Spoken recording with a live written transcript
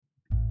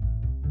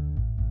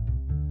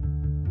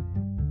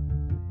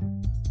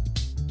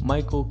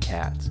Michael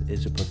Katz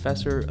is a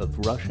professor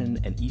of Russian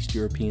and East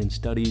European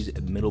studies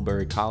at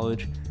Middlebury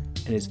College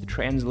and is the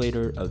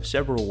translator of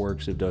several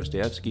works of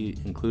Dostoevsky,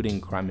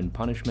 including Crime and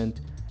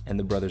Punishment and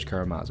the Brothers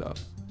Karamazov.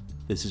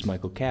 This is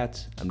Michael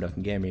Katz. I'm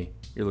Duncan Gammy.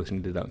 You're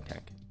listening to Dunk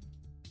Tank.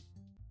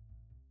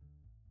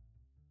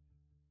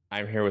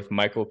 I'm here with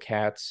Michael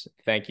Katz.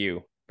 Thank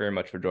you very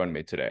much for joining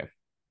me today.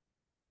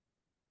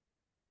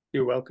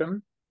 You're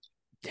welcome.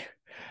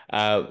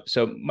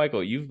 So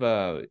Michael,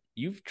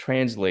 you've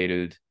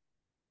translated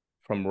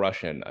from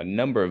Russian a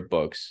number of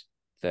books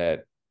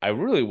that I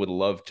really would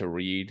love to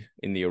read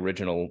in the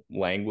original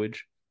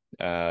language.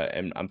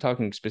 And I'm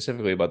talking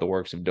specifically about the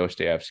works of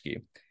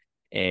Dostoevsky.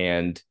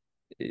 And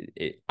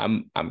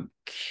I'm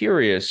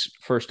curious,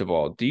 first of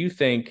all, do you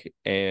think,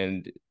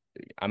 and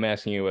I'm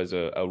asking you as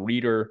a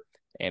reader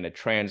and a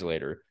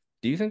translator,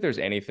 do you think there's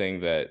anything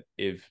that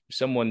if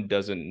someone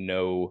doesn't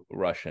know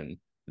Russian,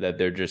 that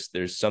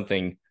there's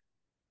something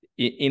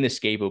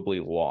inescapably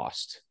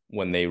lost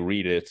when they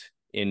read it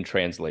in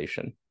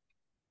translation?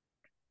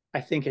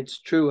 I think it's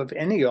true of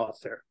any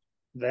author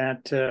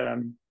that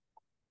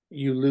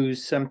you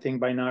lose something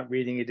by not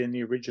reading it in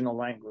the original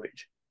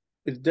language.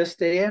 With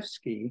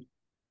Dostoevsky,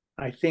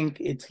 I think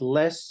it's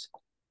less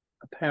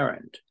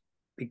apparent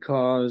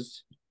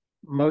because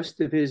most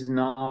of his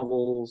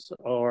novels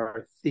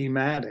are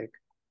thematic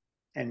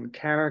and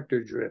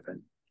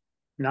character-driven,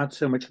 not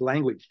so much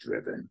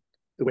language-driven,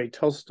 the way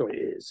Tolstoy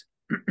is.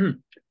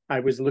 I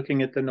was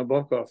looking at the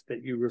Nabokov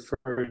that you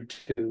referred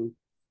to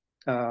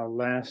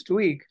last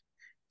week,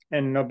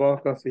 and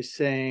Nabokov is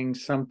saying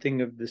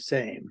something of the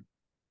same,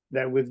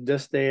 that with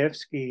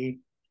Dostoevsky,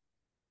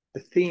 the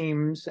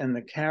themes and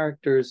the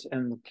characters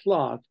and the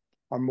plot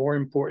are more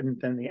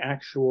important than the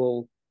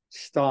actual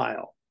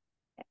style.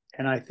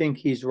 And I think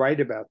he's right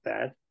about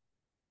that.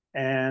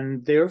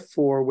 And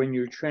therefore, when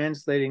you're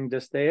translating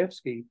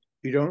Dostoevsky,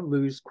 you don't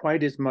lose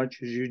quite as much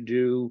as you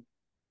do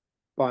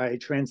by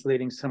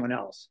translating someone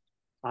else.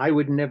 I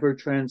would never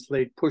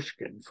translate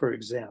Pushkin, for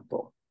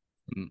example,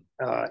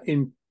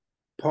 in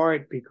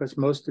part because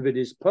most of it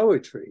is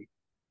poetry,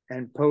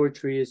 and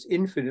poetry is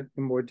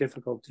infinitely more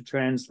difficult to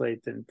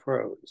translate than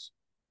prose.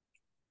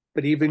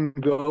 But even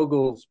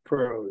Gogol's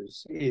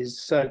prose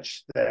is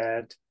such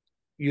that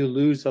you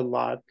lose a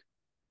lot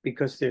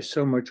because there's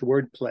so much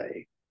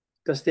wordplay.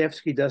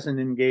 Dostoevsky doesn't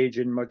engage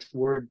in much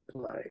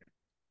wordplay.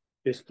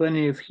 There's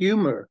plenty of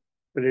humor,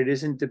 but it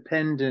isn't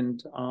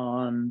dependent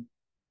on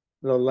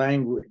the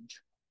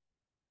language.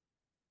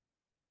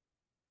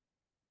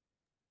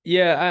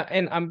 Yeah,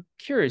 and I'm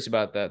curious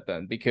about that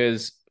then,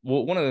 because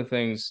one of the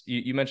things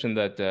you mentioned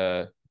that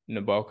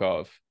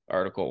Nabokov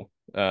article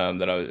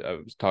that I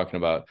was talking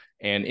about,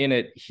 and in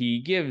it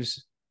he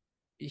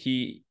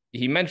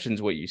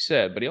mentions what you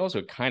said, but he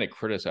also kind of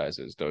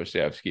criticizes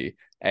Dostoevsky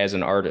as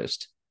an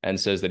artist and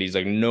says that he's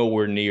like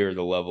nowhere near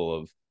the level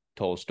of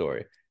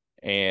Tolstoy,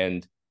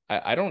 and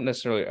I don't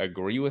necessarily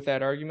agree with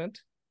that argument,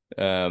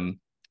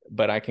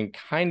 but I can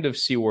kind of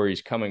see where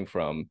he's coming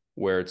from,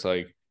 where it's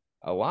like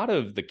a lot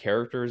of the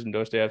characters in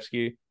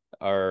Dostoevsky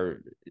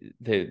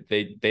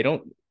they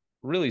don't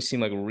really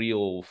seem like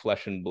real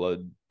flesh and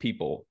blood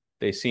people.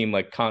 They seem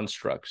like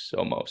constructs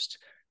almost.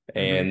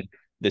 And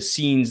the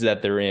scenes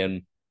that they're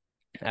in,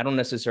 I don't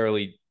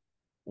necessarily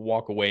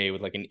walk away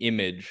with like an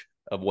image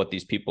of what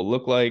these people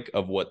look like,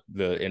 of what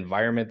the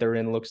environment they're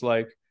in looks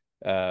like.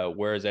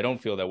 Whereas I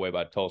don't feel that way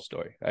about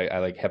Tolstoy. I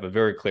like have a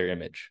very clear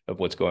image of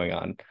what's going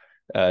on.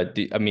 How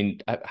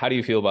do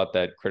you feel about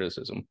that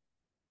criticism?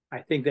 I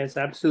think that's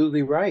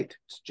absolutely right.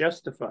 It's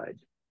justified.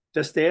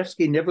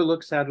 Dostoevsky never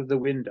looks out of the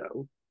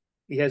window.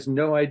 He has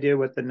no idea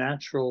what the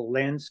natural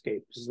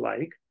landscape is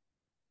like.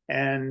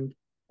 And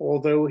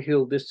although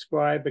he'll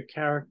describe a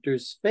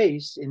character's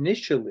face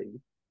initially,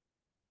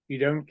 you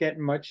don't get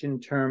much in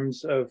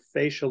terms of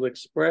facial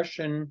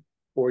expression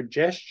or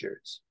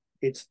gestures.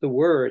 It's the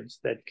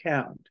words that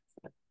count.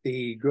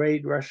 The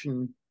great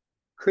Russian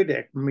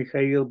critic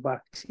Mikhail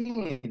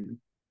Bakhtin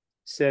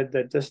said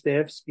that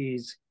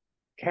Dostoevsky's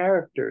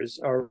characters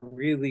are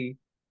really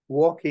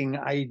walking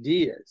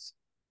ideas.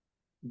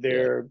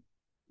 They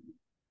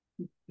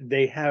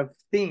have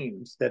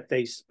themes that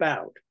they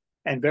spout,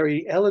 and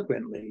very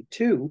eloquently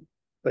too,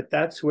 but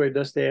that's where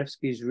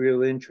Dostoevsky's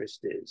real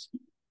interest is,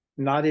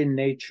 not in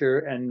nature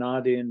and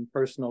not in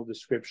personal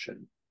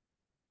description.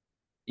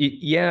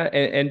 Yeah,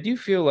 and do you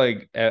feel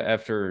like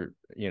after,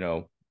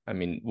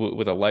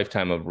 with a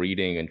lifetime of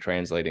reading and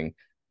translating,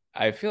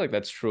 I feel like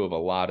that's true of a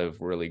lot of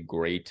really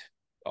great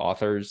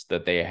authors,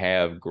 that they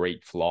have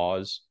great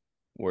flaws,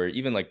 where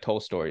even like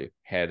Tolstoy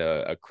had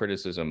a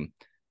criticism.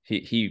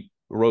 He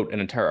wrote an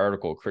entire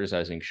article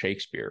criticizing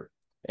Shakespeare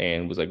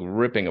and was like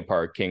ripping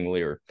apart King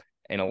Lear.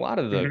 And a lot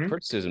of the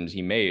criticisms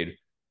he made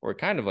were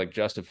kind of like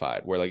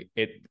justified, where like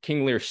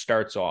King Lear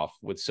starts off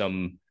with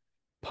some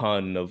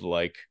pun of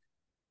like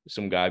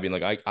some guy being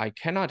like, I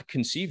cannot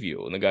conceive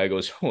you. And the guy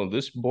goes, well,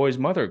 this boy's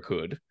mother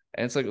could.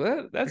 And it's like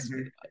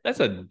that's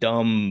a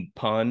dumb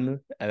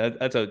pun, and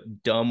that's a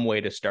dumb way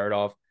to start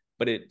off,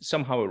 but it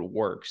somehow it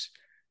works.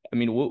 I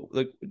mean,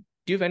 do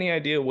you have any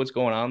idea what's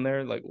going on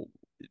there? Like,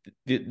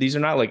 these are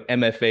not like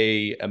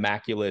MFA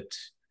immaculate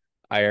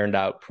ironed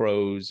out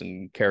prose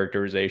and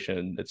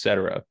characterization,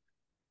 etc.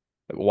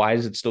 Why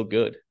is it still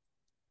good?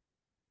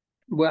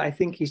 Well, I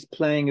think he's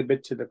playing a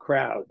bit to the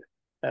crowd,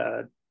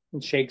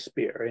 in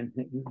Shakespeare, and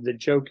the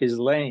joke is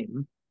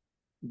lame.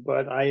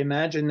 But I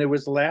imagine there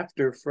was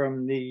laughter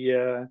from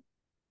the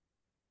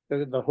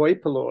hoi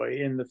polloi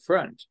in the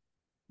front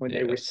when they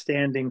Yeah, were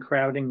standing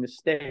crowding the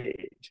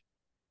stage.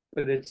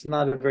 But it's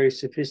not a very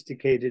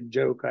sophisticated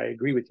joke. I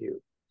agree with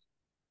you.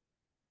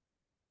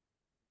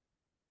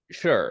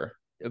 sure.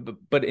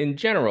 But in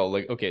general,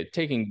 like, okay,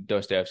 taking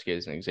Dostoevsky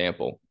as an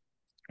example,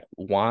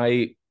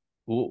 why,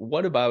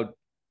 what about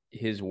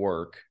his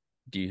work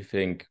do you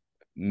think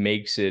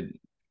makes it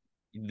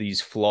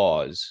these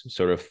flaws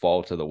sort of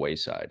fall to the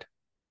wayside?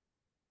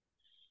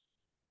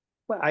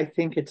 Well, I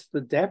think it's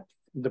the depth,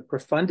 the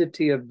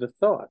profundity of the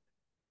thought.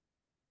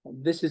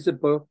 This is a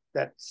book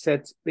that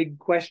sets big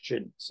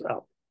questions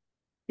up.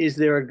 Is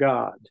there a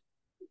God?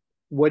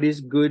 What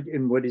is good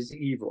and what is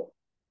evil?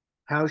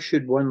 How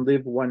should one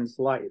live one's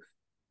life?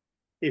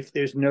 If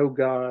there's no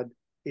God,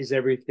 is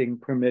everything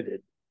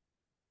permitted?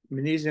 I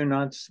mean, these are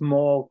not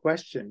small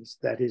questions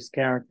that his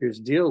characters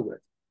deal with.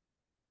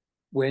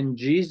 When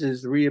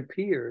Jesus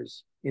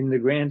reappears in the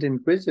Grand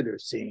Inquisitor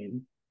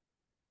scene,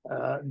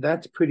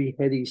 that's pretty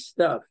heady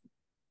stuff.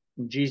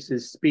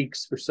 Jesus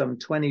speaks for some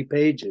 20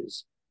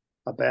 pages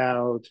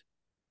about,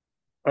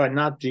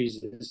 not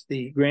Jesus,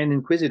 the Grand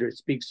Inquisitor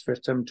speaks for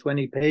some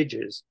 20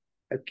 pages,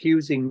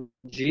 accusing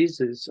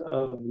Jesus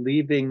of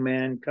leaving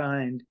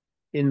mankind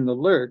in the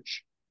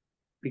lurch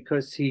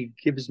because he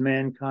gives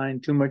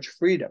mankind too much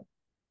freedom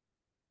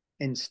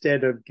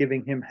instead of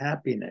giving him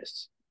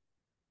happiness.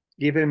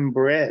 Give him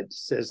bread,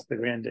 says the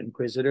Grand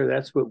Inquisitor.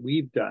 That's what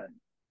we've done.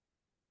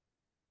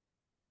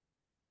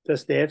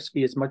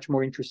 Dostoevsky is much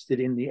more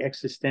interested in the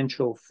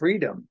existential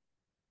freedom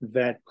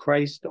that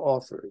Christ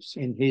offers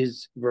in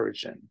his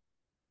version.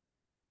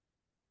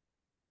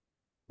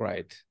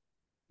 Right.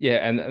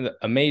 Yeah, and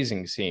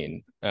amazing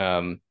scene.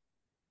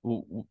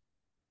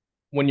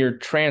 When you're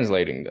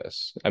translating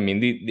this, I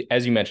mean,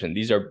 as you mentioned,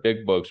 these are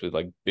big books with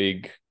like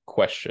big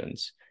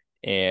questions.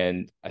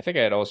 And I think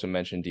I had also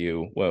mentioned to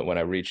you when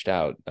I reached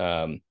out,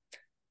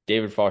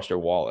 David Foster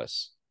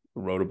Wallace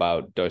wrote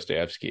about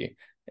Dostoevsky,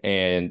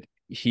 and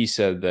he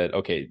said that,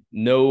 okay,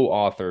 no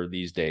author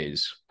these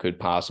days could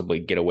possibly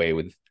get away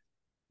with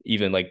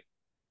even like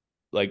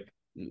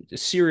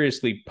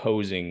seriously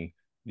posing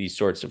these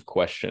sorts of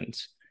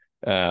questions.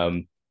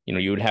 You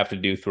would have to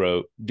do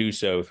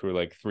so through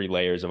like three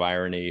layers of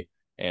irony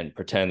and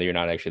pretend that you're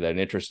not actually that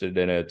interested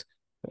in it.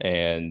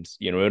 And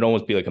it'd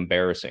almost be like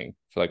embarrassing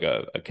for like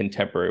a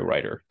contemporary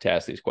writer to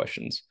ask these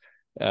questions.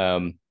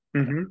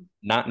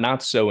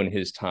 Not so in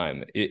his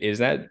time. Is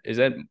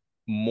that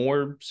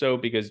more so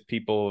because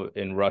people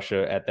in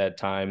Russia at that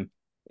time,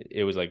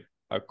 it was like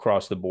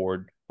across the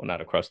board, well,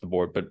 not across the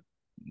board, but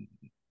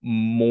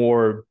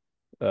more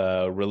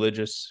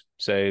religious,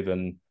 say,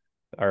 than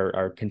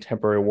our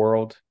contemporary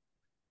world?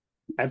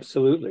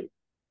 Absolutely.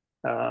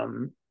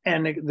 And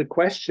the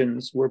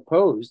questions were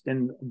posed,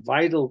 and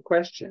vital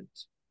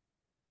questions.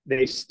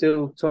 They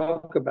still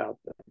talk about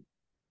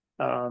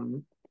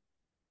them.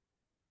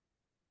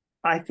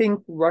 I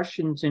think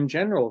Russians in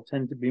general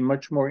tend to be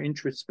much more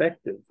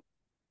introspective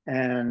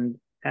and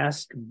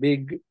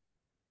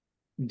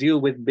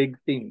deal with big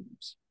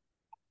themes.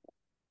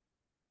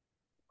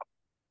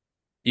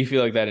 You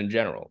feel like that in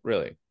general,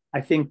 really?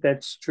 I think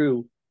that's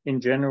true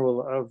in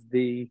general of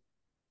the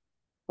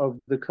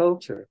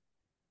culture.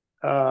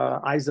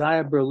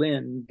 Isaiah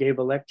Berlin gave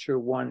a lecture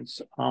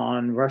once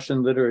on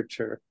Russian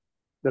literature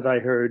that I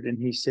heard, and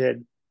he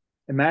said,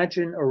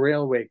 imagine a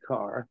railway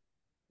car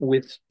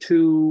with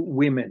two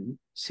women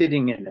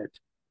sitting in it,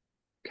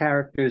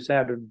 characters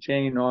out of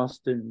Jane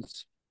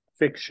Austen's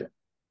fiction,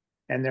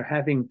 and they're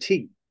having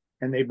tea,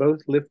 and they both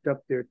lift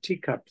up their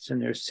teacups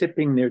and they're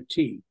sipping their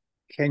tea.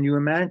 Can you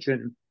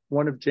imagine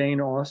one of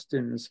Jane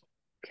Austen's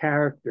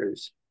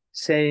characters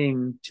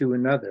saying to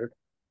another,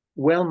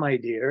 well, my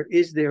dear,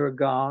 is there a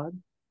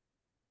God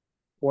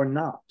or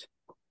not?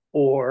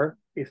 Or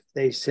if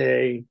they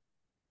say,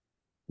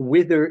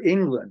 whither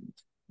England?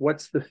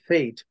 What's the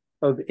fate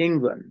of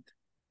England?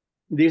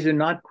 These are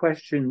not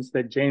questions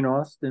that Jane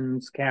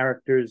Austen's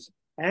characters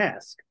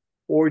ask,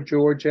 or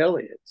George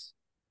Eliot's,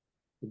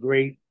 the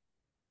great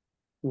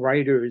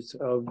writers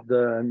of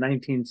the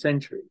 19th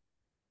century.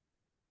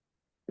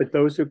 But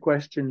those are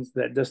questions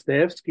that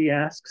Dostoevsky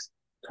asks,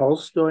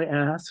 Tolstoy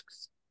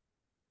asks.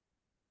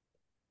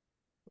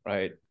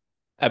 Right.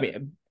 I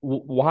mean,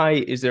 why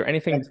is there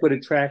anything? That's what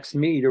attracts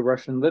me to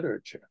Russian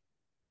literature.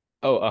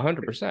 Oh,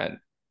 100%.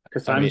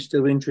 Because I I'm mean,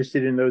 still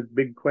interested in those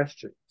big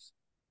questions.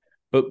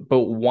 but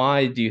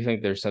why do you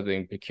think there's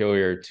something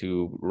peculiar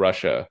to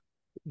Russia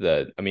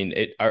that, I mean,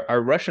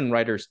 are Russian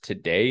writers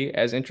today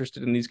as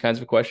interested in these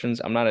kinds of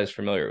questions? I'm not as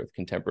familiar with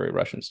contemporary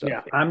Russian stuff.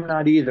 Yeah, I'm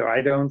not either.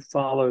 I don't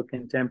follow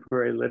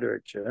contemporary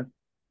literature.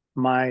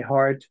 My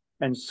heart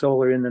and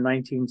soul are in the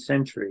 19th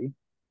century.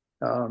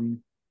 Um,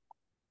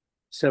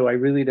 So I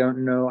really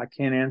don't know. I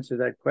can't answer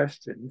that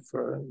question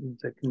for the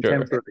Sure.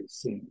 contemporary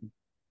scene.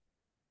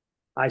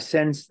 I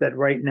sense that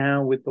right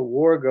now, with the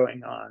war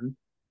going on,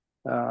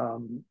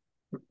 um,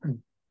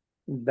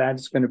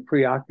 that's going to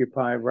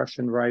preoccupy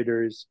Russian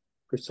writers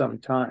for some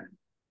time.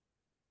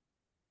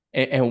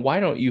 And why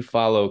don't you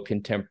follow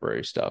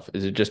contemporary stuff?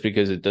 Is it just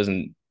because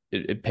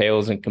it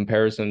pales in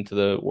comparison to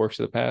the works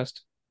of the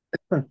past?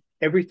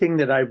 Everything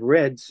that I've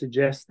read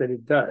suggests that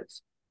it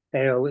does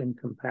pale in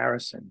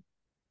comparison.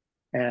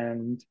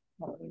 And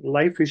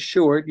life is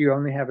short. You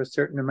only have a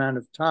certain amount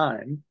of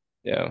time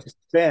Yeah. to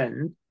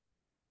spend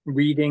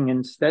reading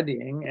and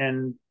studying.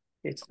 And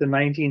it's the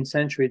 19th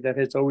century that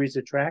has always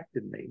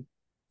attracted me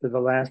for the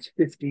last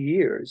 50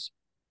 years.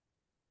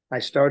 I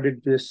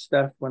started this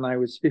stuff when I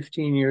was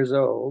 15 years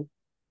old,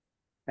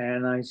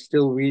 and I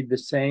still read the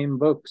same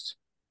books.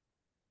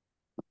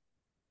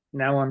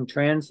 Now I'm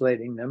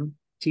translating them,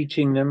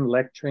 teaching them,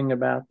 lecturing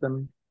about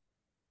them,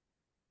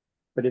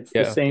 but it's the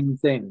Yeah. same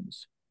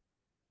things.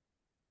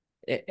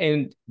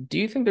 And do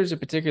you think there's a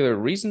particular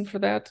reason for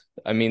that?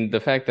 I mean,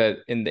 the fact that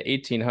in the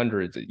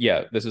 1800s,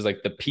 yeah, this is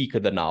like the peak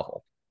of the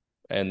novel.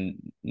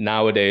 And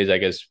nowadays, I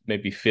guess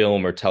maybe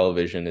film or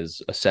television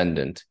is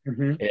ascendant.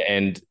 Mm-hmm.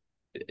 And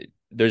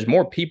there's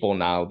more people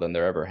now than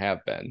there ever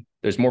have been.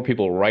 There's more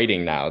people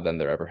writing now than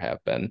there ever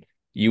have been.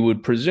 You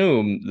would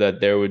presume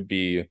that there would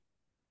be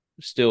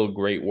still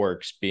great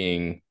works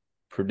being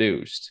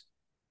produced.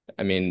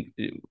 I mean,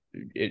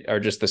 are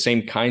just the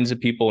same kinds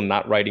of people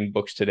not writing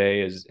books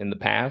today as in the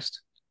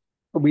past?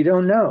 We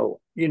don't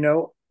know.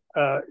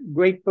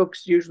 Great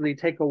books usually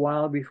take a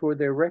while before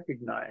they're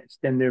recognized,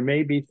 and there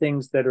may be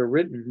things that are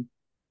written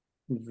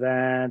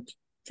that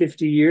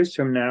 50 years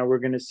from now we're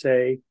going to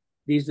say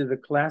these are the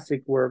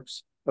classic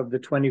works of the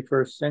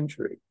 21st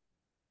century.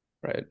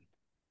 Right.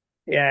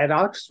 At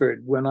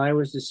Oxford, when I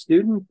was a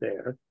student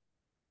there,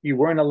 you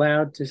weren't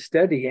allowed to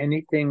study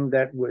anything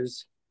that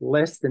was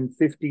less than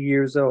 50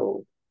 years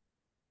old.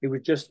 It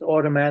was just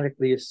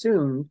automatically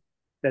assumed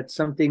that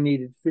something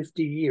needed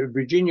 50 years.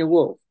 Virginia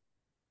Woolf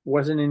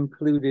wasn't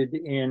included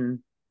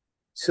in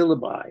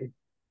syllabi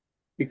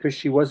because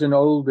she wasn't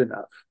old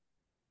enough.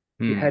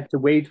 You Hmm. had to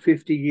wait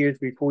 50 years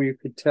before you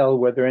could tell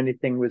whether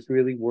anything was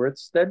really worth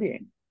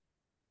studying.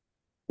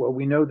 Well,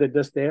 we know that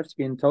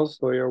Dostoevsky and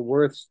Tolstoy are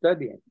worth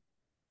studying.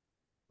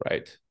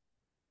 Right.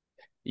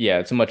 Yeah,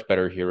 it's a much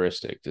better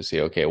heuristic to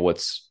see, okay,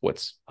 what's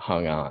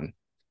hung on.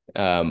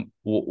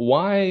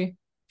 Why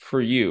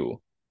for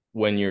you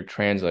when you're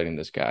translating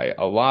this guy,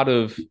 a lot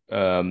of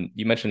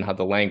you mentioned how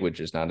the language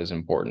is not as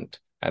important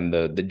and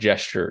the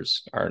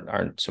gestures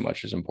aren't so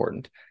much as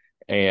important.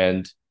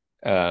 And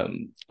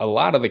a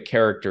lot of the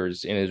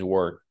characters in his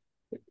work,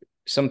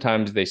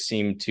 sometimes they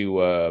seem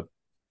to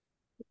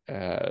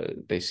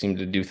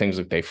do things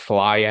like they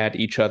fly at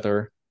each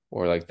other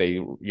or like they,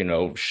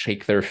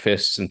 shake their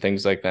fists and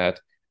things like that.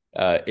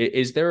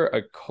 Is there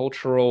a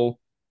cultural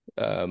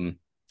um,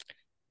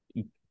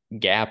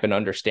 gap in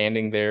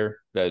understanding there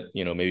that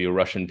maybe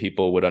Russian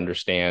people would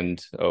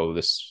understand? Oh,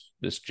 this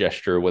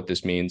gesture, what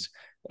this means,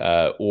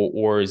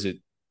 or is it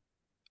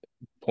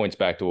points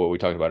back to what we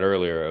talked about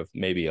earlier of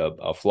maybe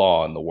a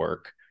flaw in the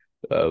work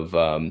of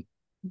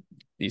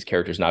these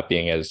characters not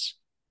being as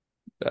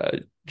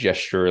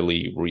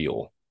gesturally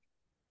real?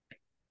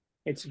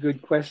 It's a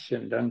good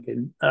question,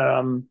 Duncan.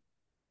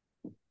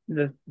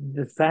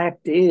 The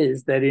fact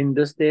is that in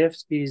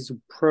Dostoevsky's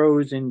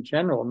prose in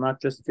general, not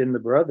just in the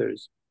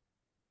Brothers,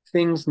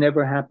 things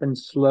never happen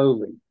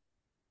slowly.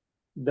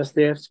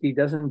 Dostoevsky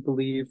doesn't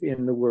believe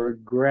in the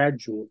word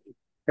gradually.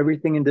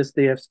 Everything in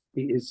Dostoevsky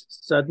is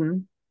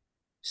sudden,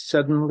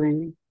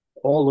 suddenly,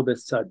 all of a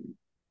sudden.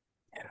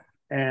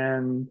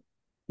 And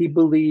he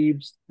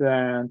believes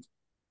that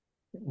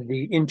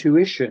the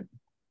intuition,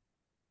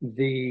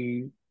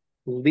 the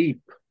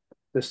leap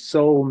the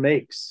soul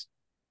makes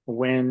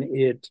when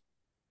it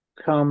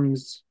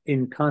comes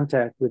in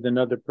contact with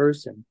another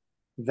person,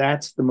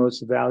 that's the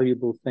most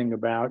valuable thing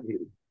about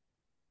you.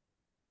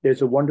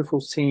 There's a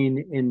wonderful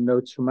scene in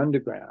Notes from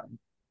Underground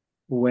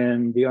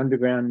when the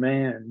underground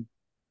man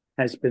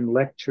has been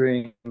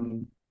lecturing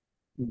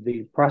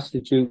the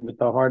prostitute with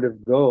the heart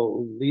of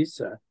gold,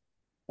 Lisa,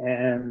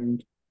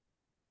 and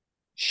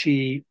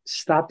she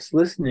stops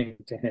listening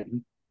to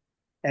him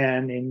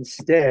and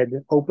instead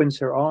opens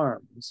her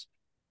arms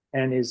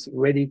and is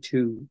ready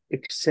to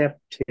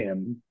accept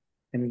him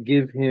and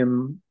give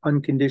him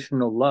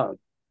unconditional love.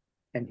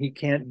 And he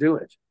can't do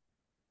it.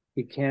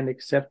 He can't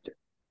accept it.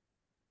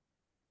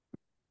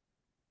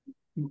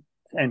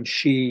 And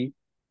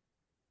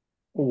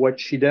what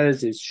she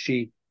does is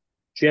she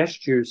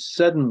gestures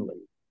suddenly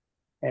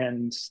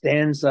and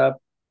stands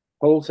up,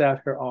 holds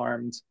out her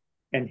arms,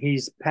 and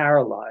he's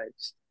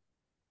paralyzed.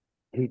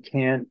 He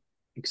can't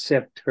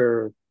accept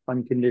her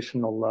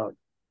unconditional love.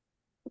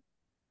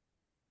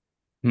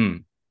 Hmm.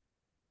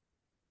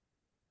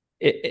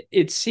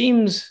 It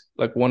seems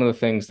like one of the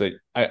things that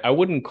I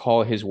wouldn't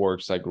call his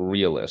works like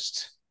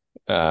realist,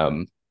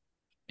 um,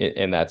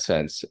 in that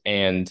sense,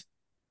 and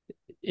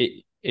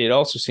it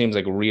also seems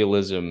like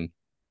realism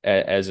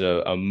as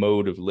a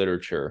mode of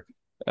literature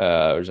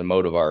or as a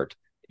mode of art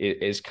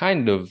is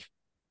kind of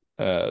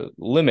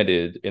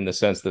limited in the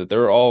sense that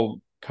there are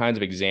all kinds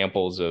of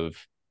examples of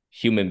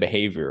human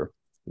behavior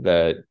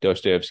that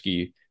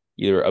Dostoevsky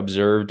either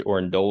observed or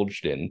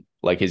indulged in,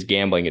 like his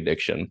gambling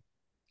addiction,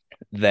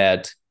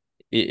 that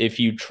if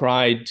you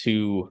tried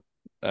to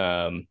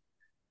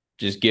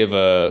just give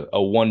a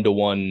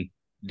one-to-one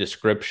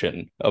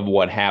description of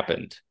what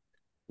happened,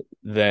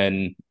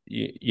 then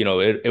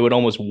it would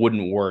almost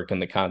wouldn't work in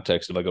the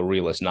context of like a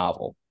realist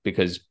novel,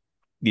 because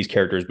these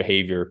characters'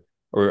 behavior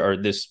or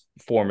this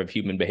form of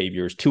human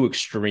behavior is too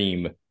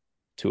extreme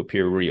to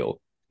appear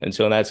real. And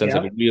so in that sense,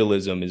 Yeah. like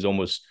realism is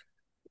almost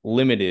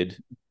limited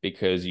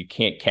because you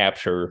can't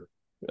capture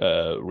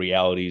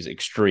reality's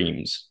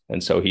extremes.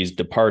 And so he's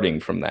departing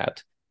from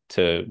that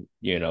to,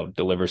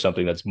 deliver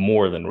something that's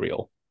more than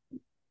real.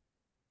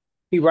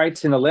 He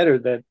writes in a letter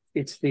that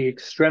it's the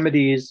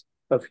extremities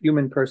of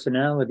human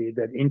personality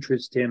that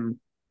interest him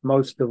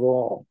most of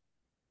all.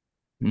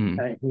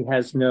 Mm. He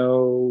has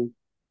no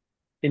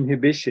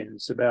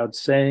inhibitions about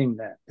saying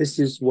that. This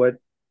is what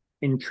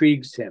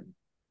intrigues him.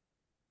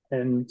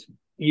 And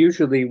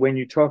usually, when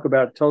you talk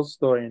about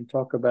Tolstoy and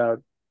talk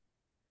about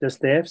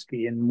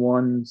Dostoevsky in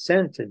one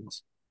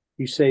sentence,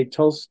 you say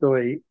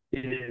Tolstoy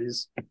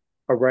is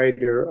a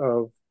writer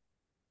of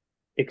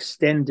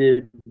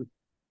extended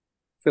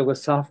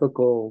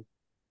philosophical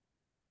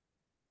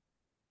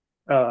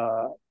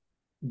uh,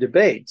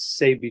 debates,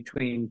 say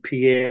between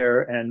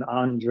Pierre and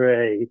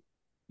Andre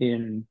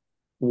in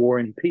War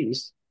and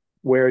Peace,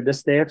 where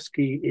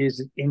Dostoevsky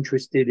is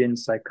interested in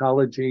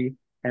psychology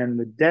and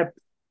the depth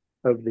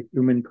of the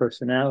human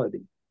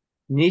personality.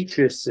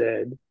 Nietzsche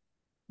said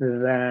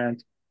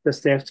that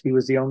Dostoevsky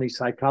was the only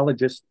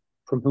psychologist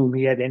from whom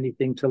he had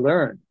anything to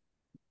learn.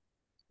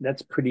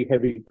 That's pretty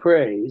heavy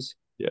praise.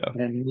 Yeah.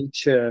 And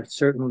Nietzsche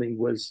certainly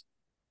was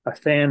a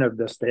fan of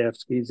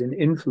Dostoevsky's and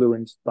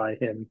influenced by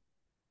him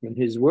in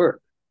his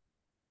work.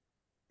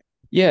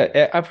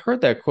 Yeah, I've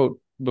heard that quote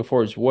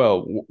before as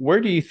well. Where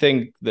do you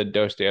think that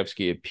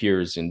Dostoevsky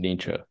appears in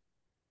Nietzsche?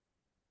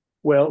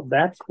 Well,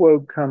 that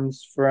quote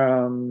comes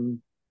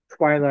from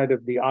Twilight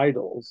of the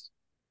Idols.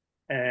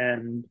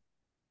 And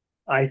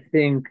I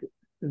think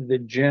the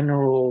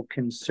general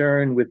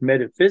concern with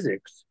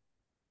metaphysics,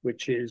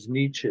 which is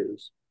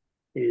Nietzsche's,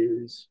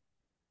 is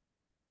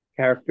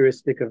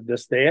characteristic of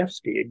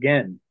Dostoevsky.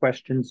 Again,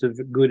 questions of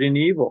good and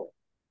evil,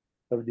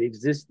 of the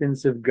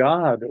existence of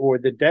God or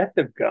the death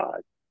of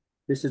God.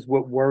 This is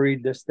what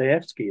worried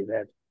Dostoevsky,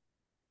 that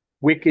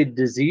wicked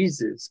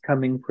diseases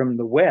coming from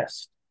the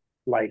West,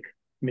 like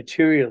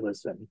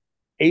materialism,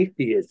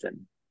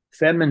 atheism,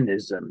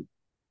 feminism,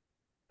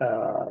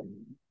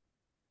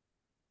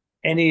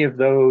 any of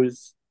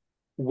those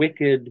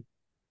wicked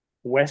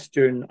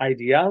Western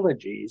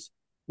ideologies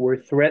were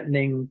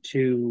threatening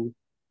to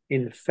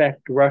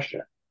infect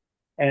Russia.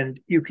 And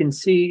you can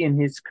see in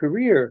his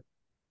career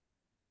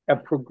a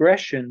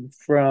progression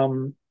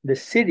from the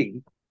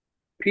city,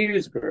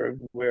 Petersburg,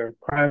 where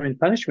Crime and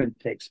Punishment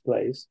takes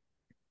place.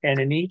 And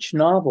in each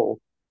novel,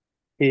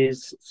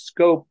 his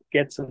scope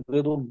gets a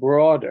little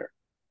broader.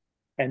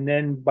 And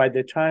then by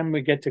the time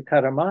we get to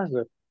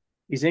Karamazov,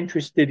 he's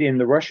interested in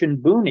the Russian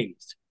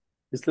boonies,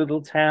 this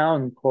little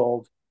town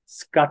called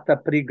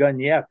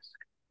Skatoprigonyevsk,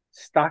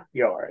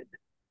 stockyard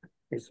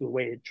is the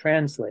way it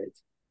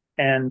translates.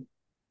 And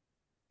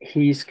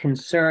he's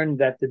concerned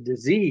that the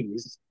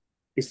disease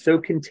is so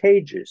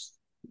contagious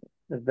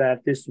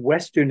that this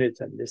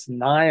Westernism, this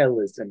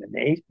nihilism and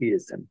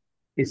atheism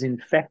is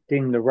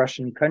infecting the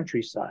Russian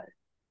countryside.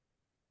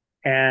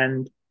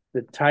 And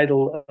the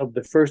title of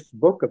the first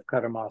book of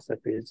Karamazov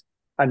is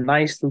A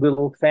Nice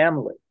Little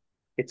Family.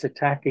 It's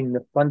attacking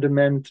the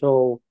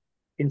fundamental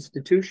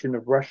institution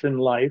of Russian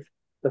life,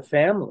 the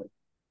family,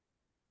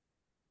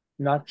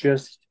 not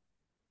just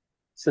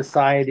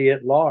society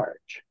at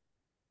large.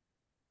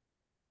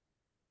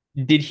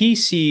 Did he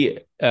see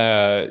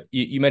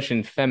you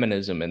mentioned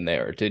feminism in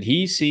there? Did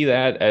he see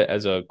that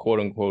as a quote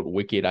unquote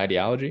wicked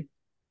ideology?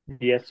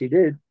 Yes, he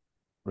did.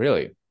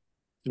 Really?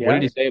 What did Yeah.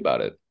 he say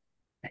about it?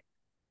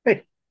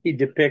 He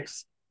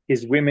depicts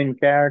his women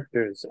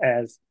characters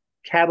as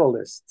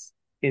catalysts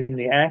in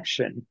the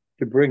action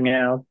to bring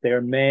out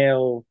their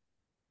male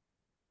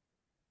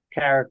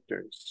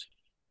characters.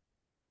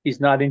 He's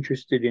not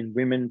interested in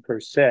women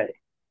per se.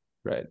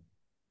 Right.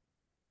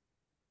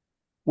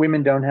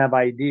 Women don't have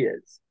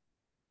ideas.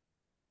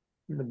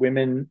 The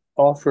women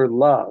offer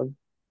love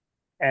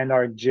and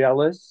are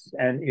jealous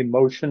and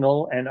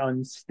emotional and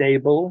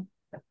unstable.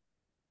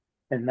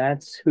 And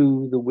that's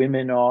who the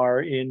women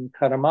are in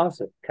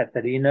Karamazov.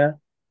 Katerina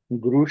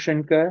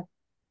Grushenka,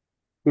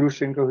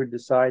 who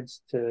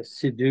decides to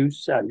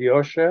seduce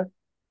Alyosha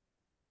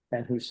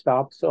and who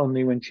stops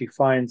only when she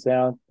finds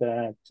out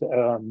that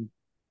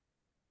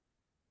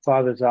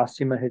Father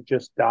Zosima had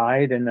just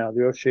died and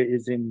Alyosha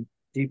is in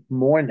deep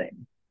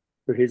mourning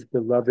for his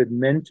beloved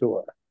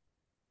mentor.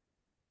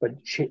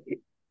 But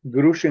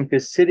Grushenka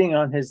is sitting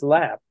on his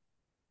lap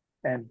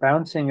and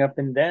bouncing up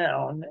and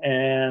down,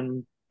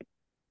 and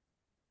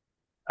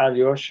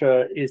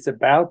Alyosha is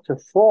about to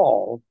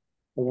fall,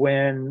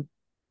 when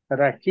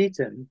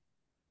Rakitin,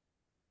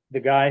 the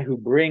guy who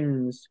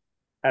brings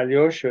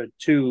Alyosha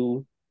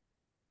to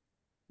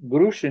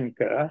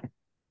Grushenka,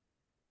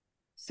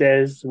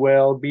 says,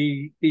 well,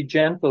 be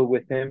gentle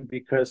with him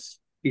because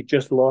he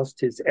just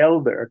lost his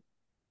elder.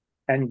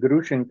 And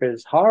Grushenka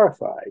is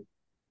horrified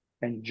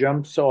and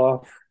jumps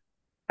off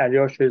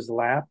Alyosha's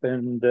lap,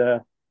 and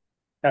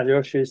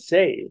Alyosha is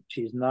saved.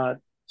 She's not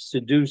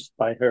seduced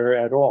by her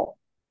at all.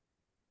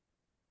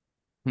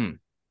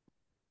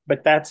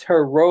 But that's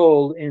her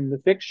role in the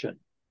fiction.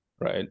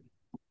 Right.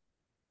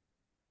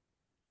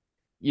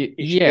 Is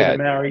she going to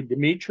marry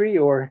Dmitri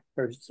or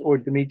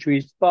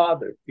Dmitri's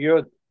father,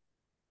 Fyodor?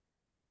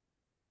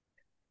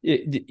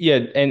 Yeah,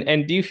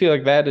 and do you feel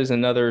like that is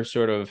another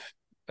sort of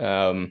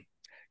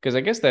because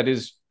I guess that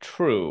is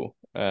true,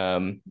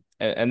 and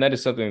that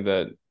is something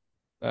that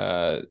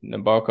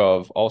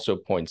Nabokov also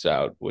points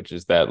out, which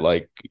is that,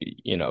 like,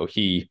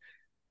 he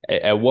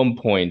at one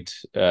point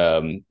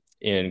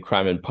in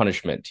Crime and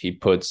Punishment, he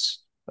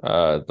puts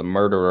the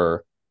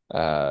murderer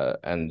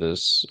and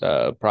this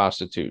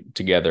prostitute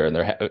together,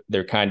 and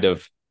they're kind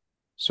of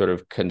sort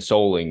of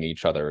consoling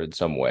each other in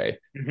some way,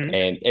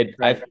 and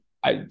right.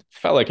 I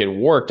felt like it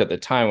worked at the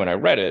time when I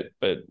read it,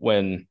 but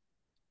when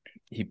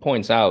he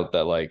points out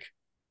that, like,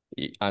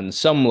 on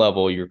some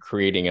level you're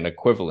creating an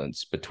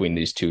equivalence between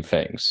these two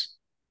things,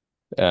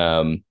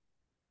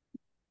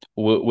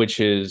 which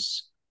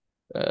is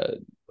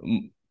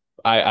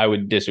I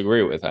would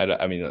disagree with.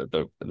 I mean,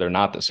 they're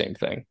not the same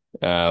thing,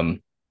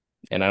 and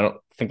I don't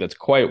think that's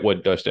quite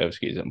what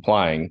Dostoevsky is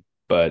implying,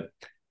 but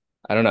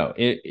I don't know.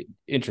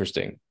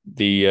 Interesting.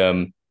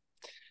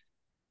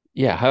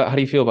 Yeah, how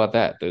do you feel about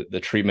that? The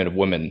treatment of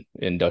women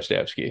in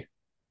Dostoevsky?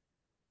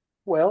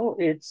 Well,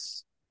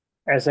 it's,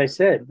 as I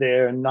said,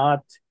 they're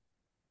not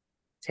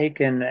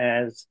taken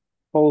as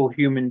whole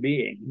human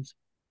beings.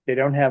 They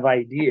don't have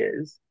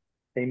ideas.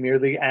 They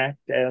merely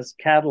act as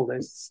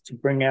catalysts to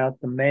bring out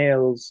the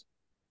male's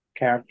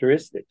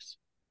characteristics.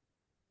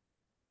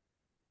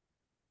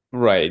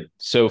 Right.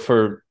 So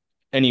for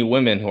any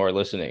women who are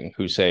listening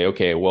who say,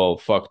 okay, well,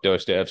 fuck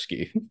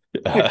Dostoevsky,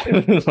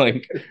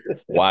 like,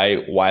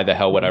 why the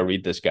hell would I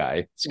read this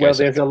guy? Well,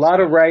 there's a lot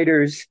of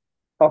writers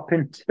up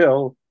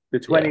until the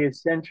 20th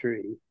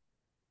century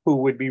who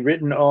would be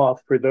written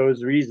off for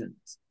those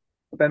reasons.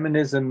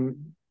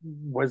 Feminism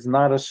was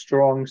not a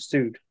strong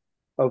suit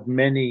of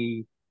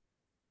many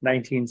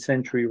 19th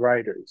century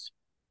writers.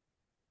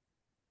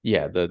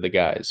 Yeah, the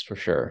guys, for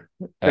sure.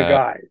 The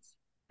guys,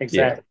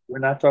 exactly. Yeah. We're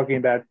not talking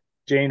about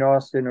Jane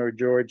Austen or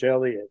George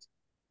Eliot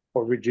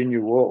or Virginia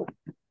Woolf.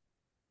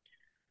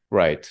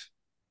 Right.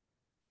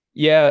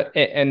 Yeah,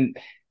 and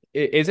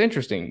it's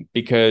interesting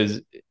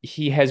because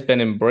he has been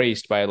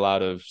embraced by a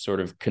lot of sort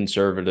of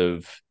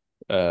conservative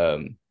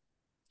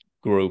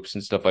groups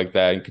and stuff like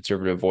that, and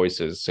conservative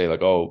voices say,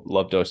 like, oh,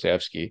 love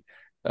Dostoevsky.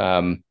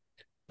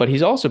 But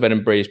he's also been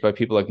embraced by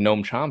people like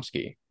Noam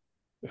Chomsky,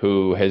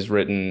 who has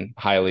written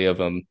highly of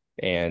him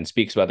and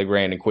speaks about the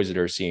Grand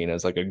Inquisitor scene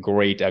as like a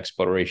great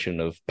exploration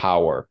of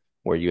power,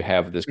 where you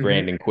have this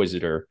Grand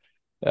Inquisitor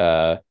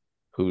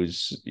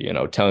who's,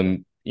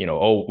 telling,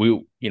 oh,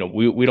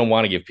 we don't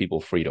want to give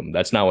people freedom.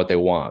 That's not what they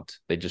want.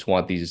 They just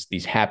want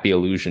these happy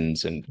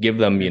illusions and give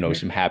them,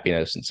 some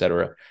happiness,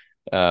 etc.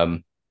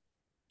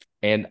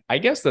 And I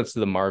guess that's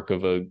the mark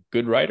of a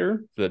good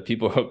writer, that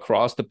people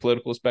across the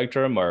political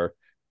spectrum are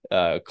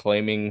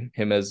claiming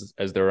him as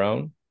their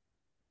own.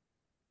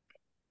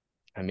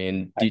 I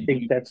mean, I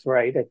think that's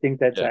right. I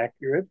think that's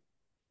accurate.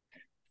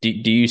 Do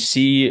you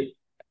see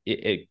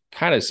it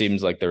kind of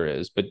seems like there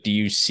is, but do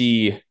you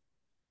see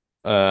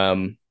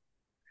one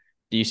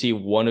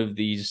of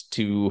these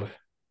two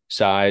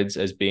sides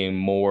as being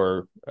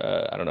more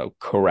I don't know,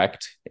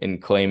 correct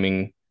in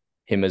claiming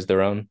him as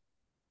their own?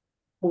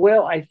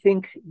 Well, I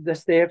think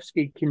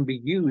Dostoevsky can be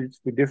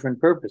used for different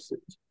purposes.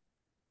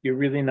 You're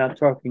really not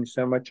talking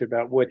so much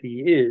about what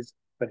he is,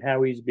 but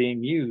how he's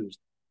being used.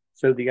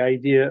 So the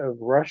idea of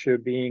Russia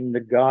being the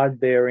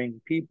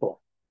God-bearing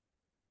people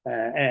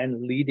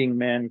and leading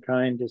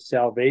mankind to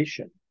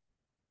salvation,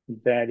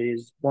 that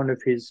is one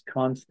of his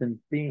constant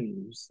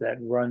themes that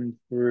run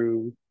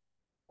through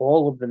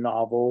all of the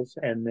novels.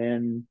 And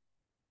then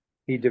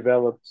he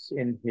develops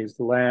in his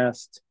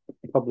last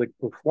public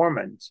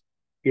performance,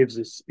 gives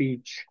a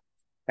speech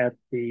at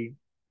the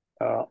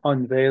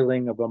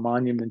unveiling of a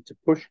monument to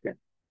Pushkin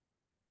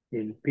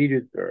in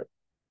Petersburg.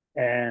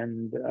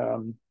 And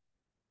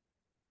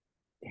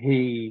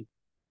he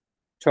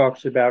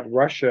talks about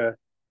Russia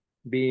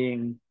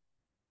being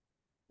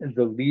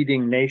the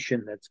leading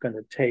nation that's going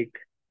to take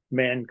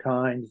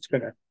mankind, it's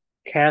going to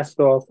cast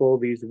off all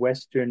these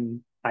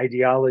Western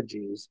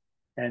ideologies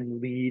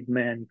and lead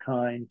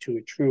mankind to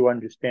a true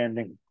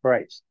understanding of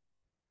Christ.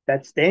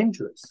 That's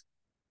dangerous.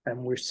 And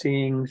we're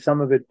seeing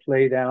some of it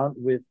played out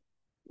with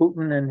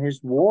Putin and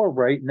his war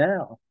right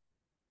now.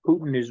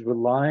 Putin is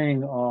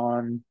relying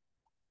on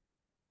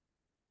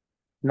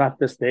not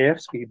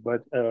Dostoevsky,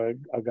 but a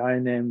guy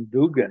named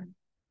Dugin,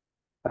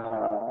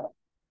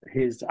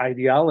 his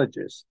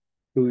ideologist,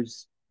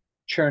 who's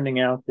churning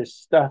out this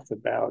stuff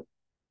about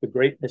the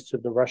greatness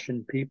of the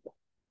Russian people,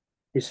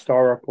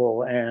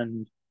 historical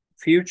and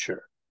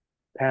future,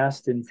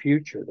 past and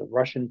future. The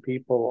Russian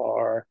people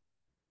are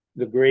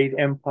the great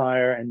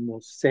empire and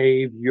will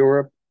save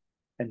Europe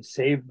and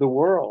save the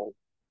world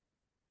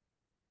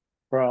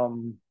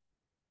from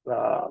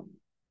um,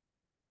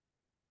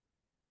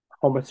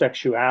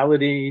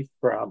 homosexuality,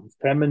 from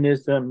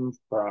feminism,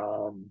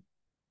 from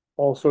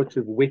all sorts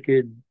of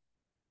wicked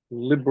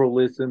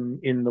liberalism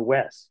in the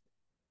West.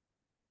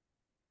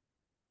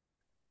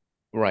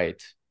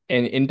 Right.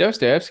 And in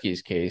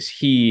Dostoevsky's case,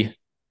 he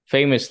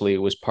famously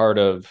was part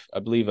of, I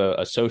believe,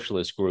 a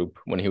socialist group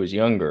when he was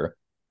younger.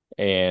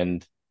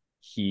 And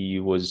he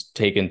was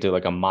taken to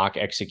like a mock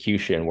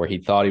execution where he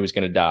thought he was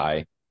going to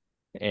die.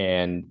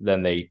 And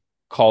then they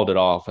called it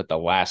off at the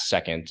last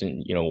second.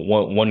 And,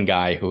 one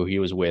guy who he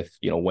was with,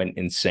 went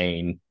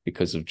insane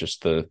because of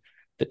just the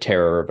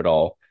terror of it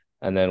all,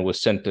 and then was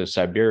sent to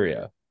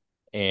Siberia.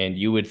 And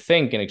you would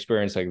think an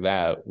experience like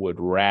that would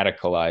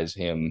radicalize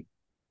him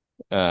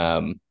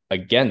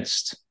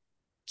against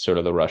sort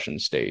of the Russian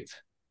state.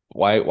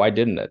 Why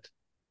didn't it?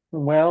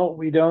 Well,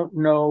 we don't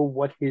know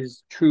what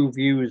his true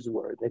views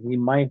were. That he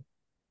might.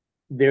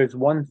 There's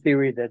one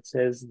theory that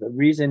says the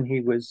reason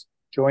he was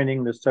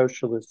joining the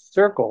socialist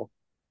circle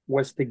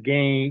was to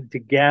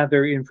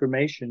gather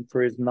information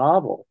for his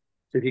novel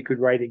so he could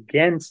write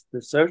against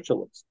the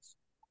socialists.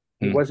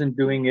 He wasn't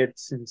doing it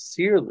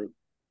sincerely,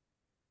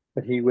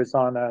 but he was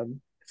on a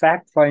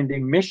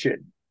fact-finding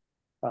mission.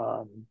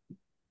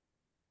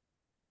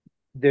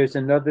 There's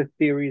another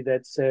theory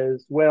that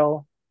says,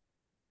 well,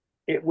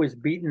 it was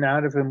beaten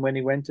out of him when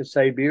he went to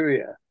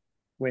Siberia,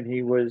 when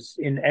he was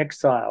in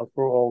exile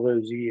for all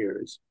those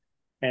years,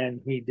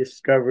 and he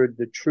discovered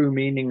the true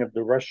meaning of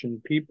the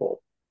Russian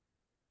people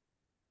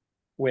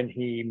when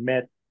he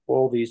met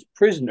all these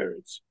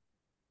prisoners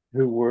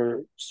who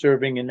were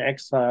serving in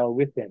exile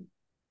with him.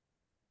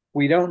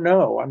 We don't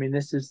know. I mean,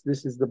 this is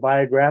the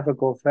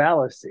biographical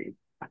fallacy.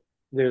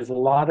 There's a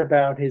lot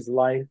about his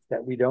life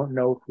that we don't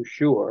know for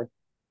sure,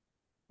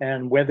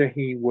 and whether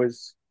he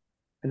was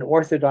an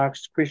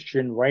Orthodox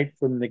Christian right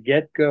from the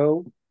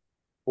get-go,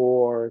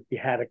 or he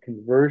had a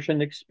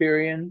conversion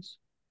experience.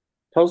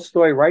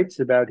 Tolstoy writes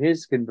about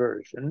his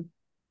conversion,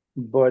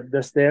 but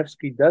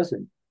Dostoevsky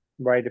doesn't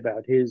write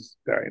about his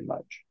very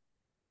much.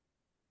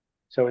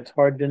 So it's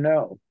hard to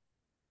know.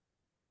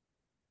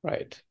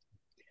 Right.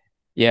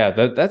 Yeah,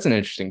 that's an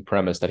interesting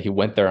premise that he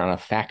went there on a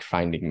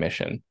fact-finding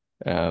mission.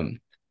 And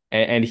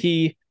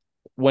he,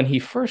 when he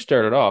first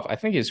started off, I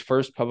think his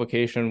first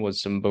publication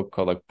was some book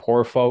called like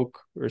Poor Folk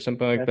or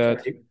something like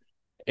That's that. right.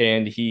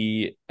 And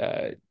he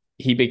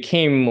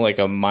became like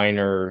a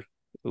minor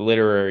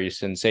literary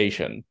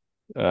sensation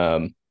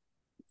very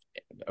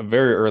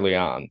early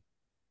on.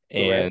 Correct.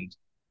 And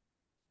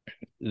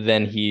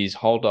then he's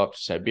hauled off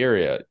to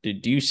Siberia.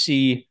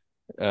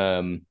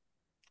 Um,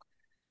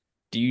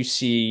 do you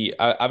see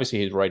obviously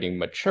his writing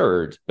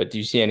matured, but do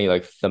you see any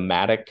like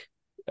thematic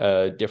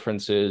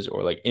differences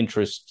or like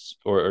interests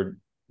or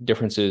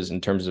differences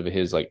in terms of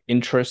his like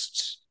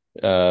interests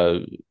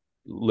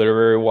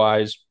literary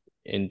wise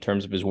in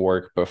terms of his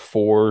work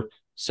before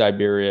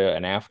Siberia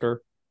and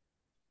after?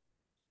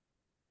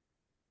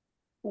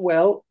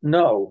 Well,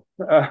 no.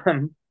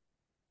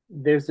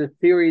 There's a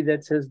theory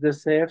that says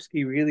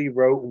Dostoevsky really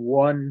wrote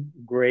one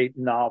great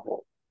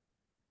novel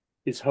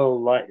his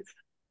whole life.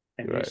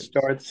 And he Right.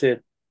 starts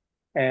it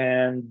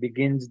and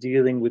begins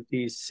dealing with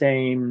these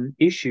same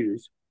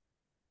issues.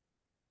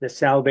 The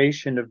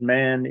salvation of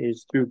man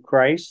is through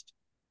Christ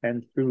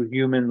and through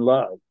human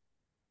love.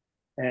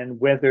 And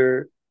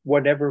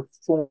whatever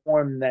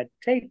form that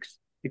takes,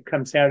 it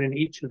comes out in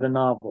each of the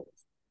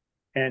novels.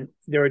 And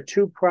there are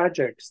two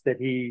projects that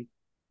he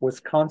was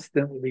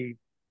constantly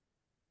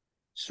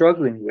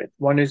struggling with.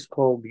 One is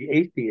called The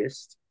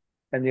Atheist,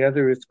 and the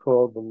other is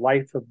called The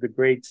Life of the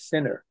Great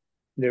Sinner.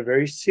 They're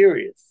very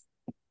serious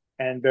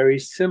and very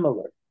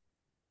similar.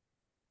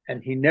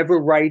 And he never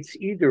writes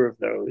either of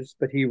those,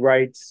 but he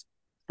writes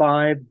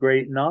 5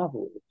 great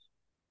novels,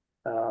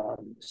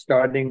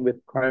 starting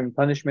with Crime and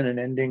Punishment and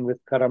ending with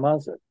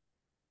Karamazov.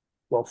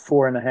 Well,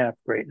 4.5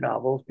 great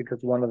novels,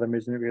 because one of them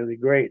isn't really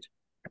great.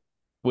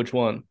 Which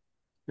one?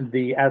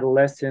 The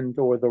Adolescent,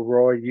 or The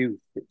Raw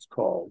Youth, it's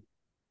called.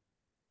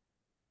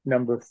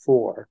 Number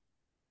 4.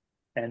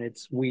 And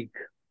it's weak.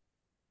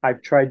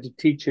 I've tried to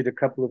teach it a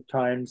couple of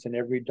times, and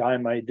every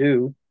time I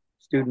do,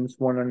 students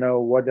want to know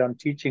what I'm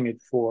teaching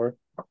it for.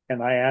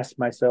 And I ask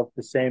myself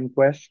the same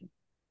question.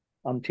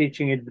 I'm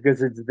teaching it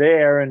because it's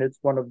there and it's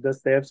one of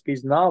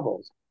Dostoevsky's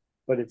novels,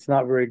 but it's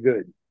not very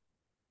good.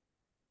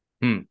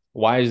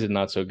 Why is it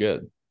not so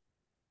good?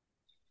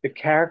 The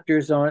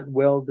characters aren't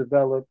well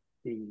developed.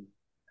 The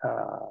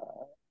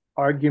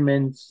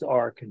arguments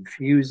are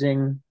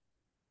confusing.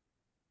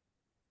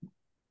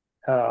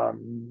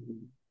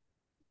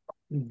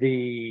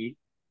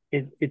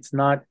 It's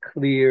not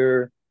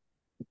clear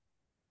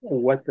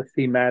what the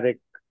thematic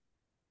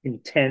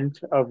intent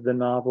of the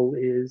novel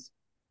is,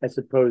 as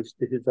opposed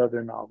to his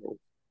other novels.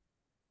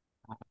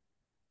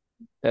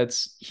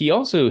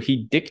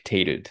 He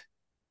dictated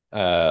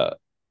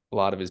a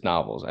lot of his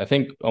novels. I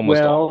think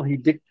almost all.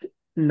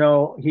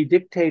 Well, he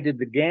dictated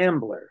The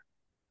Gambler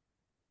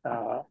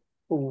uh,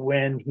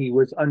 when he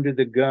was under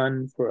the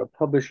gun for a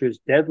publisher's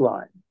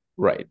deadline,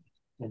 Right.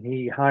 and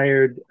he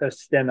hired a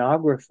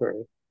stenographer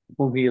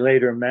whom he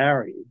later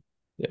married,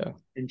 Yeah.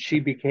 and she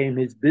became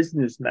his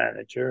business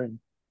manager and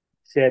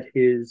set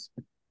his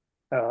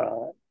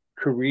uh,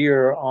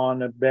 career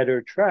on a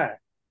better track.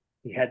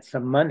 He had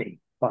some money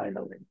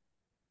finally.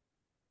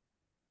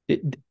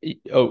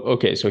 Oh,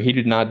 okay. So he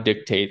did not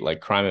dictate like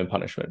Crime and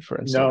Punishment, for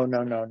instance. No,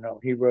 no, no, no.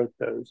 He wrote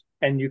those.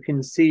 And you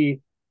can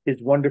see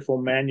his wonderful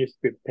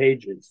manuscript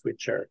pages,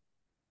 which are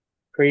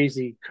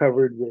crazy,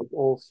 covered with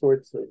all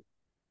sorts of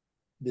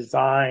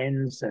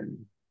designs.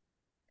 And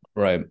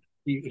Right.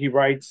 he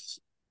writes,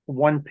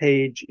 one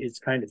page is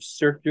kind of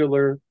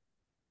circular,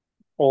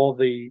 all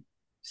the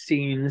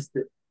scenes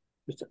that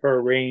are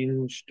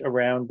arranged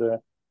around a,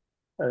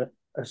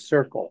 a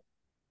circle.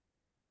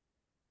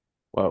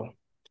 Wow.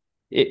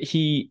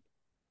 He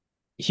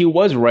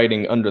was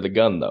writing under the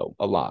gun though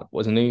a lot,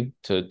 wasn't he?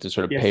 To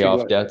sort of Yes, pay he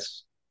off was,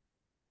 debts.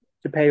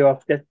 to pay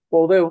off debt.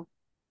 Although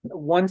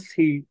once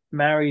he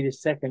married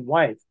his second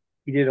wife,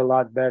 he did a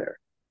lot better.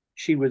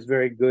 She was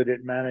very good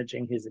at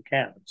managing his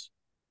accounts.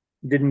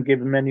 Didn't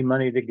give him any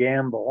money to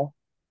gamble.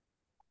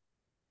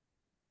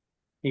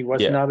 He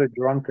was Yeah. not a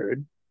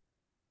drunkard.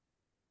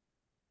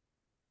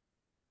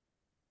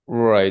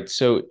 Right.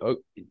 So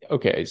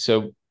okay.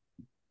 So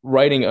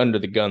writing under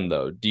the gun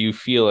though, do you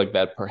feel like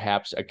that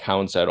perhaps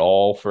accounts at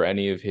all for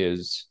any of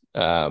his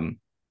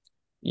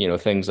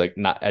things like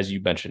not, as you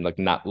mentioned, like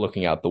not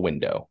looking out the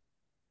window?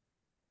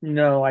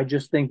 No, I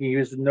just think he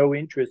has no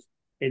interest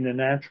in the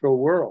natural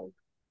world.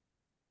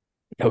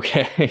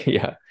 Okay.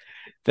 Yeah.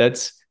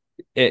 That's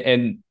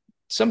and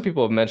some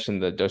people have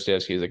mentioned that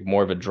Dostoevsky is like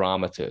more of a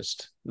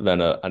dramatist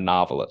than a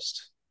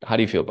novelist. How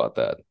do you feel about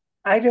that?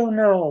 I don't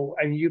know.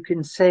 I mean, you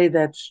can say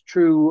that's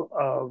true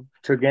of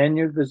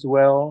Turgenev as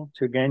well.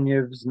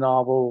 Turgenev's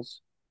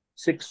novels,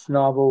 6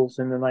 novels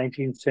in the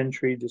 19th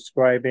century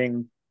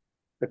describing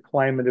the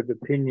climate of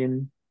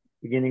opinion,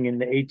 beginning in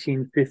the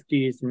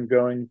 1850s and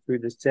going through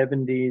the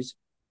 70s.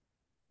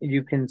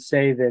 You can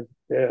say that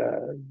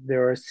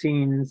there are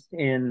scenes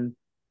in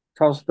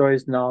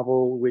Tolstoy's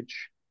novel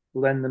which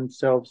lend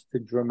themselves to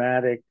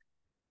dramatic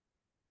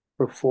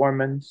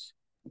performance.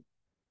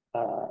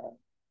 Uh,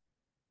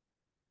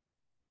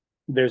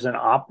 there's an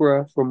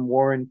opera from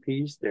War and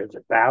Peace. There's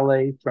a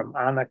ballet from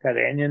Anna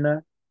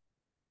Karenina.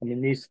 I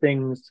mean, these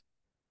things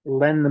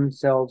lend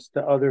themselves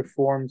to other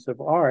forms of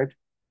art,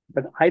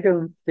 but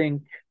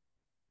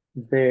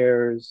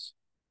there's,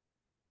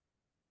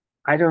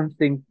 I don't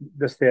think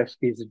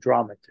Dostoevsky is a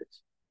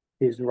dramatist.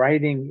 His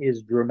writing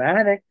is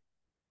dramatic,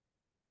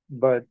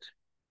 but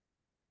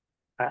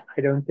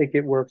I don't think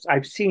it works.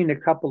 I've seen a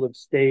couple of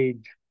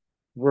stage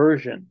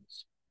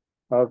versions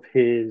of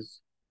his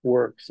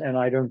works, and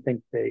I don't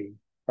think they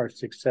are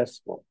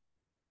successful.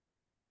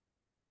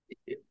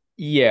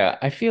 Yeah,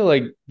 I feel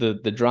like the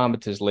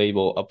dramatist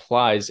label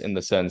applies in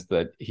the sense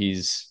that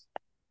he's,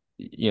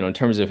 in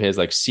terms of his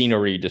like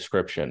scenery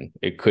description,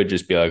 it could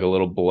just be like a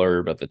little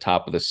blurb at the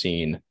top of the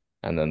scene,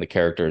 and then the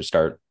characters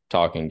start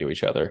talking to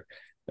each other.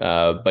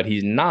 But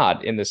he's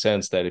not in the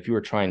sense that if you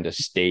were trying to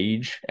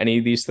stage any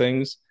of these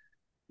things,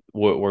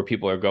 where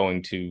people are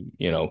going to,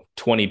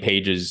 20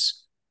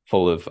 pages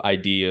full of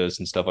ideas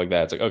and stuff like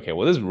that, it's like, okay,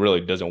 well, this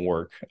really doesn't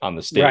work on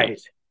the stage.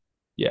 Right.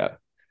 Yeah,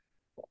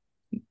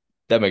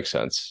 that makes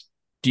sense.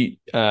 Do you,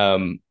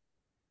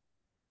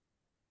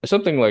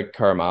 something like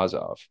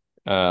Karamazov.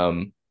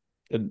 Um,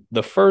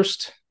 the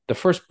first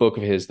book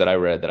of his that I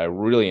read that I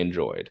really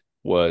enjoyed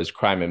was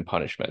Crime and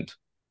Punishment,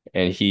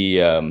 and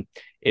Good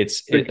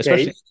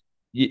especially taste.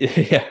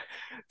 yeah,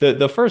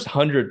 the first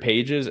 100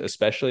 pages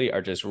especially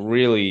are just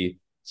really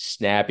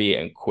snappy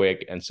and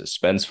quick and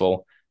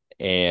suspenseful,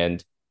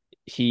 and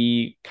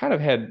he kind of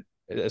had,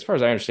 as far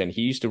as I understand,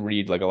 he used to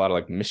read like a lot of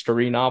like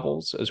mystery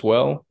novels as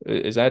well.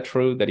 Is that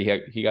true that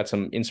he got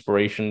some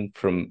inspiration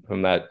from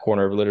that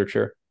corner of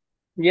literature?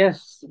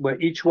 Yes, well,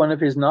 each one of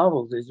his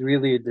novels is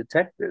really a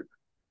detective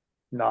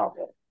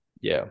novel.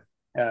 Yeah.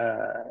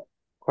 Uh,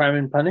 Crime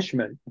and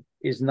Punishment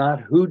is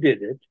not who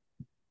did it,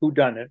 who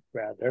done it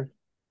rather,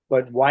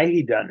 but why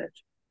he done it.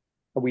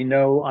 We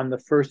know on the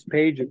first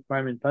page of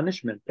Crime and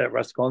Punishment that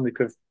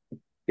Raskolnikov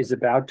is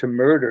about to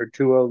murder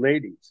 2 old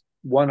ladies,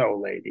 one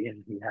old lady,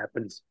 and he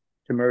happens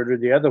to murder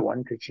the other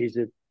one because she's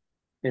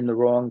in the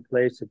wrong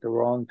place at the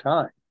wrong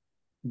time.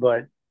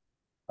 But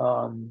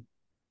um,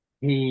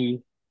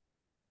 he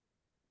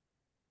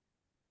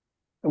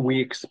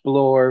we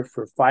explore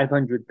for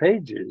 500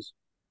 pages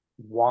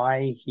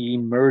why he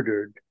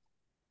murdered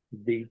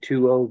the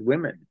 2 old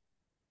women.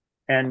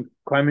 And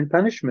Crime and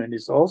Punishment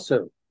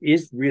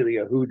is really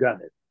a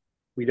whodunit.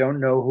 We don't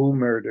know who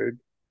murdered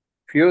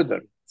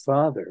Fyodor,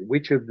 father,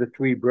 which of the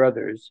 3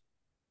 brothers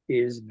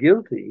is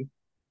guilty.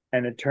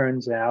 And it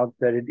turns out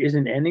that it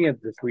isn't any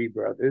of the 3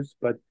 brothers,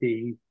 but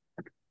the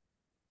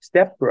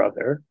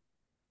stepbrother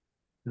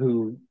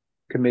who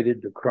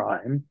committed the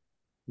crime.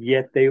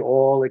 Yet they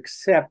all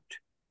accept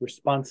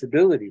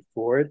responsibility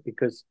for it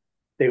because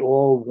they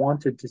all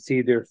wanted to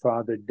see their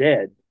father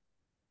dead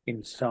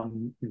in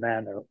some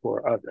manner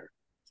or other.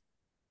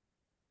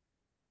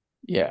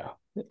 Yeah.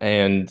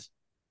 And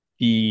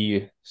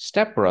the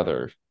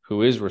stepbrother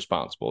who is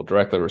responsible,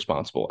 directly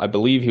responsible, I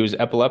believe he was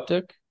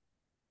epileptic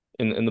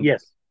in the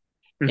Yes.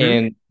 Mm-hmm.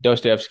 and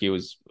Dostoevsky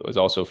was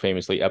also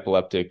famously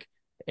epileptic,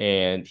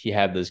 and he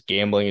had this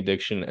gambling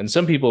addiction. And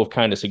some people have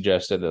kind of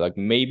suggested that like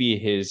maybe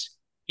his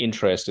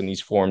interest in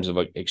these forms of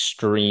like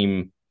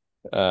extreme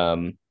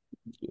um,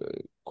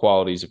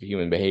 qualities of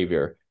human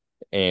behavior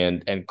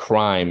and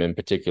crime in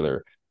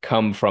particular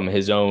come from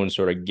his own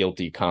sort of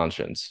guilty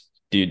conscience.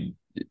 Do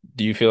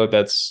you feel like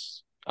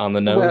that's on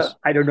the Well, nose?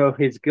 I don't know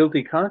his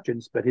guilty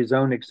conscience, but his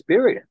own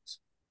experience.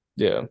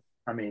 Yeah.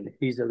 I mean,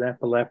 he's an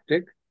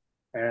epileptic,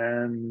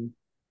 and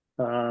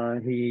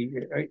he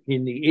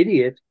in The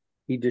Idiot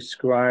he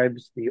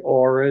describes the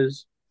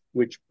auras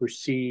which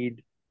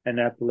precede an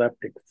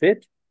epileptic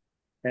fit,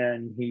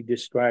 and he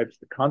describes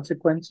the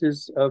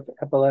consequences of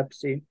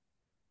epilepsy.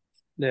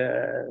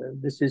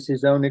 This is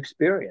his own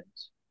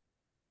experience.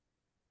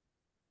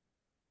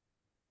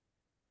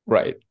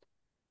 Right.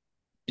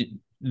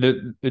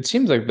 It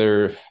seems like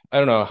they're I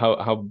don't know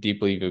how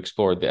deeply you've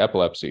explored the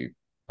epilepsy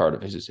part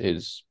of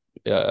his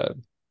uh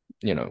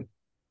you know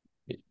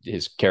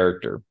his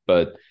character,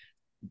 but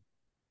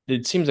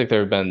it seems like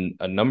there have been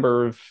a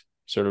number of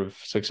sort of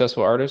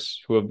successful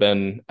artists who have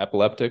been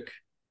epileptic,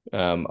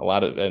 a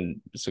lot of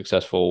and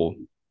successful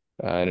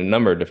in a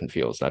number of different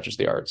fields, not just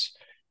the arts.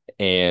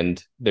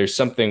 And there's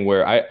something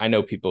where I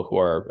know people who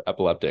are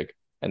epileptic,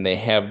 and they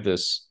have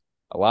this.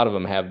 A lot of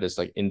them have this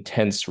like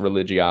intense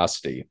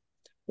religiosity,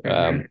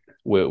 Mm-hmm.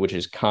 which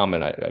is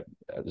common,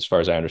 as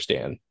far as I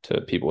understand, to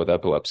people with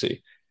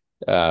epilepsy.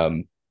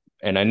 Um,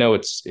 and I know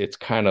it's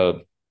kind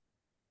of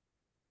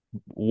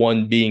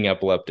one being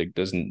epileptic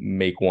doesn't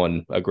make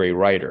one a great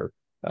writer,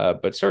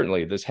 but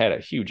certainly this had a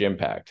huge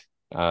impact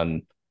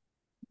on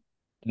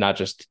not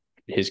just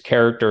his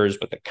characters,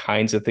 but the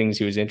kinds of things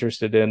he was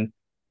interested in.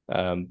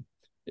 Um,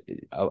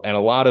 and a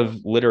lot of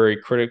literary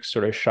critics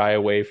sort of shy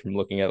away from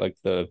looking at like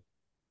the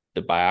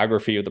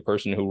biography of the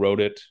person who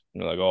wrote it.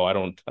 You know, like, oh,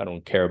 I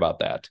don't care about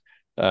that.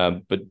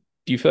 But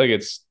do you feel like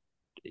it's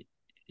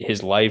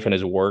his life and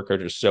his work are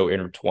just so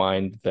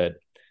intertwined that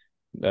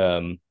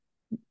um,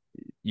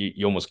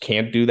 you almost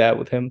can't do that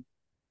with him?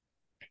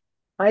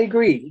 I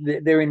agree.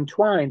 They're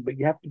entwined, but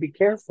you have to be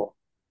careful.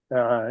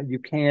 You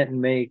can't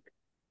make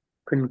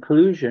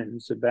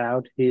conclusions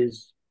about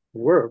his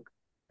work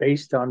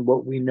based on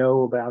what we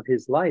know about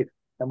his life.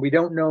 And we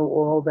don't know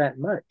all that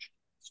much.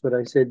 That's what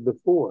I said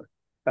before.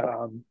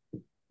 Um,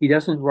 he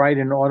doesn't write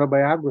an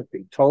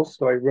autobiography.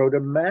 Tolstoy wrote a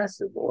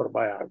massive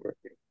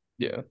autobiography.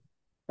 Yeah.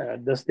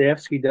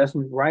 Dostoevsky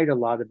doesn't write a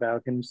lot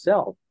about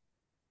himself.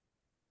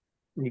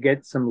 You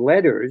get some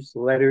letters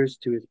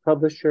to his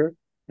publisher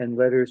and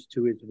letters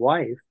to his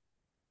wife,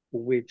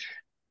 which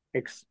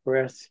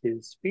express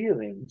his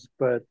feelings,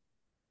 but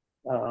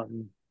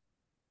um,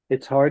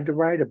 it's hard to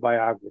write a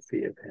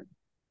biography of him.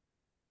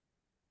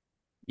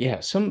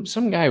 Yeah, some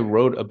guy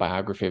wrote a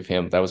biography of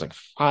him that was like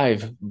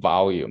 5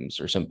 volumes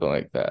or something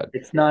like that.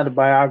 It's not a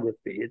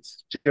biography.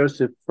 It's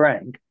Joseph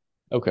Frank,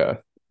 Okay.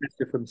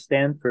 from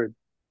Stanford,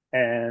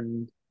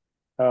 and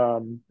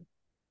um,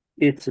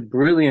 it's a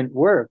brilliant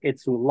work.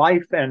 It's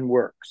life and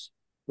works.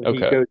 He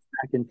Okay. goes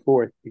back and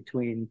forth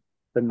between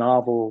the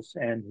novels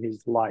and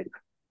his life.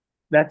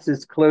 That's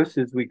as close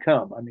as we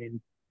come. I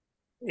mean,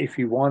 if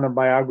you want a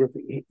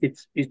biography,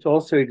 it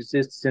also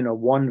exists in a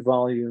 1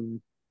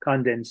 volume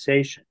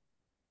condensation.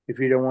 If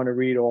you don't want to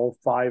read all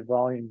 5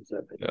 volumes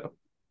of it, Yeah.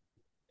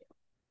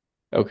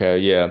 Okay.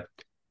 Yeah.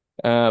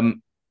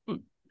 Um,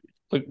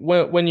 like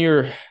when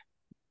you're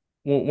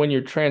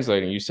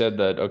translating, you said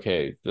that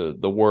okay,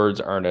 the words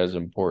aren't as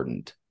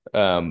important.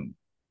 Um,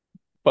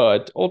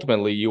 but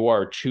ultimately you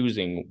are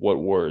choosing what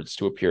words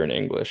to appear in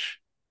English.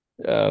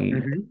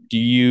 mm-hmm. Do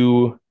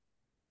you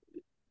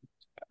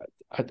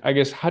I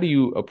guess how do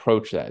you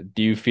approach that?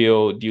 Do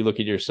you look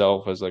at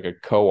yourself as like a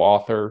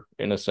co-author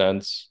in a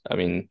sense? I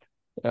mean,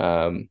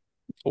 um,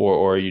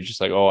 or are you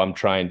just like, oh, I'm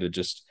trying to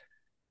just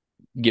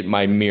get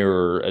my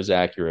mirror as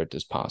accurate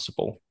as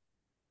possible?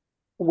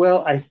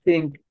 Well, I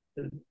think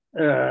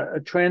a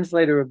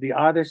translator of the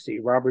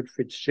Odyssey, Robert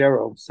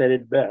Fitzgerald, said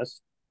it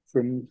best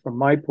from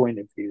my point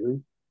of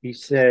view. He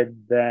said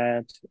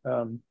that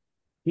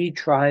he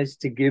tries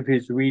to give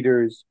his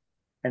readers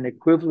an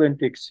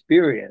equivalent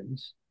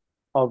experience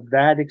of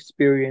that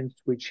experience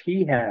which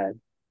he had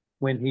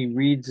when he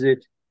reads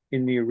it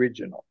in the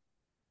original.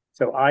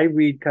 So I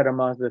read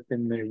Karamazov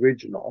in the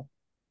original,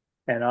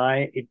 and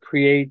I it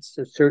creates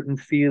a certain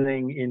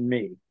feeling in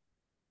me.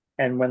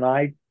 And when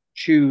I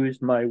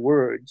choose my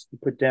words to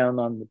put down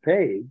on the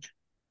page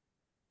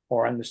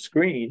or on the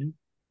screen,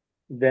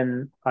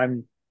 then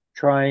I'm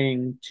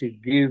trying to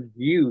give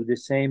you the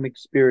same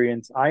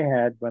experience I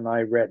had when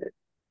I read it.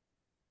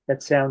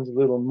 That sounds a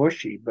little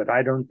mushy, but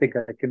I don't think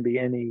I can be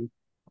any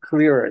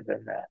clearer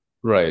than that.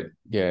 Right.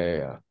 Yeah, yeah,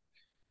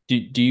 yeah.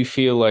 Do you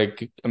feel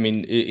like, I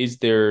mean, is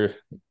there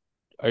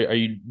are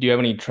you do you have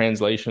any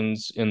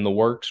translations in the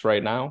works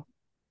right now?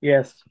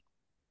 Yes,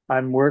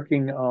 I'm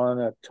working on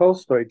a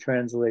Tolstoy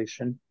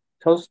translation.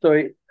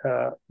 Tolstoy,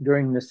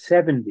 during the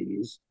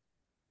 70s,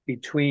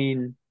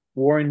 between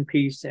War and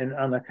Peace and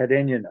Anna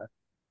Karenina,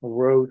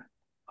 wrote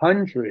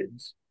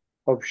hundreds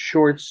of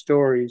short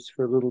stories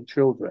for little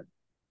children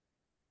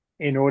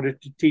in order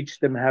to teach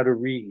them how to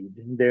read.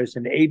 And there's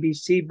an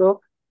ABC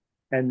book,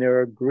 and there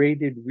are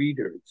graded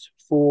readers,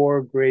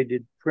 four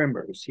graded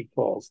primers, he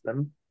calls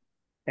them.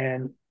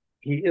 And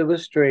he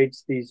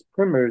illustrates these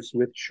primers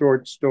with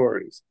short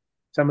stories.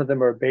 Some of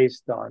them are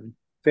based on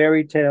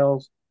fairy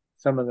tales,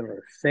 some of them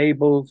are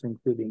fables,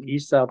 including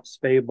Aesop's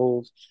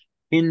fables,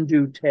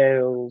 Hindu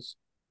tales,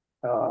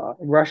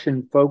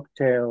 Russian folk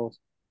tales,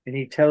 and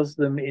he tells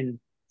them in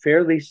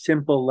fairly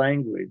simple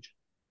language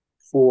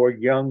for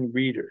young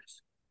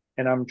readers.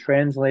 And I'm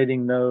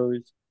translating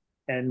those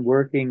and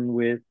working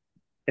with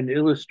an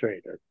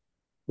illustrator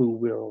who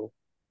will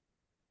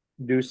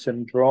do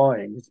some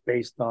drawings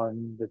based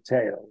on the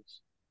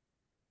tales.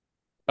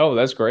 Oh,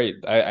 that's great.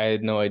 I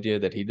had no idea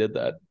that he did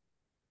that.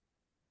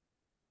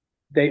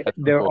 That's so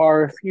There cool.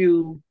 are a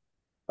few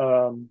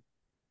um,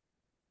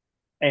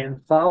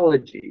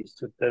 anthologies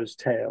of those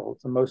tales.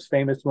 The most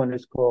famous one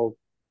is called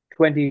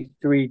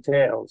 23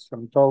 Tales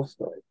from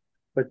Tolstoy,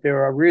 but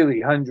there are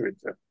really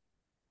hundreds of them.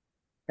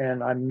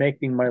 And I'm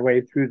making my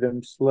way through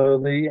them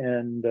slowly,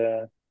 and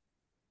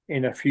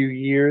in a few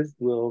years,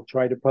 we'll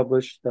try to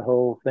publish the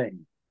whole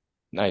thing.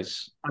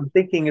 Nice. I'm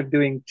thinking of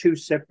doing two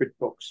separate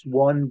books,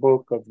 one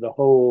book of the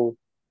whole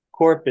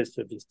corpus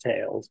of his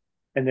tales,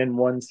 and then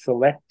one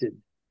selected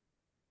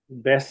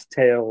best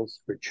tales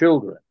for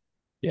children.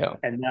 Yeah.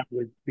 And that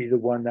would be the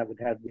one that would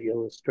have the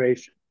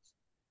illustrations.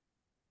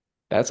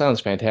 That sounds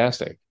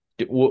fantastic.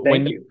 Thank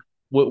you.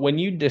 When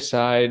you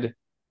decide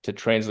to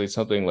translate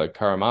something like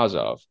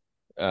Karamazov,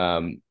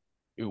 um,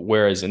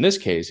 whereas in this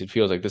case, it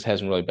feels like this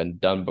hasn't really been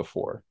done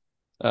before.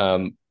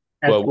 Um,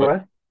 As but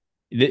what?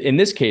 in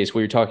this case,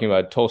 where you're talking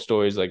about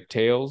Tolstoy's like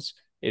tales,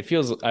 it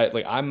feels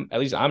like I'm at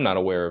least I'm not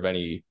aware of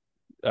any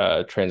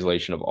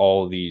translation of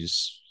all of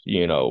these,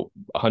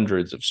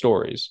 hundreds of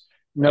stories.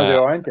 No, Uh,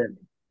 there aren't any.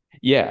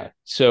 yeah.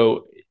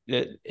 So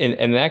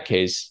in that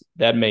case,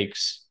 that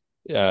makes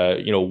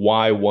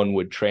why one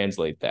would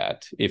translate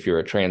that if you're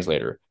a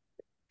translator.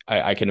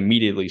 I can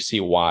immediately see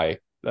why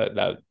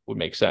that would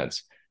make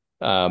sense.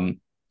 Um,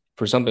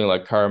 for something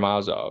like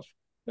Karamazov,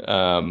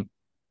 um,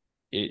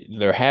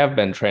 there have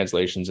been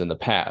translations in the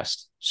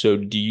past.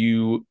 So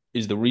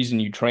is the reason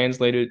you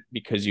translate it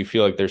because you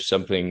feel like there's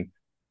something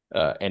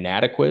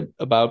inadequate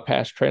about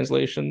past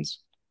translations?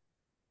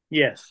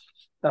 Yes.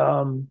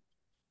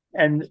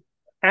 And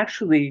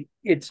actually,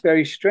 it's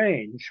very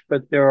strange,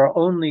 but there are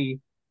only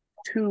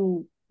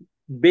two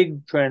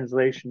big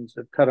translations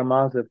of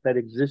Karamazov that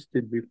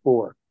existed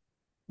before.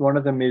 One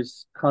of them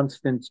is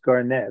Constance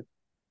Garnett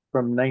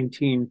from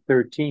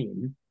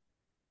 1913,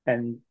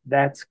 and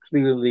that's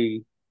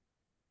clearly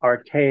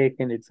archaic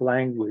in its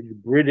language,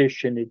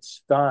 British in its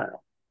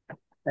style,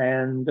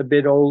 and a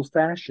bit old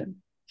fashioned.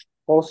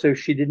 Also,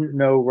 she didn't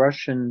know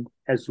Russian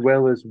as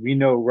well as we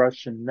know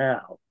Russian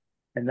now.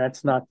 And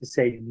that's not to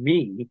say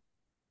me,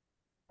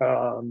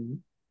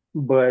 um,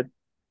 but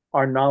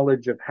our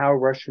knowledge of how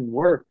Russian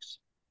works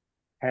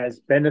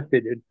has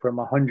benefited from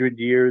 100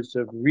 years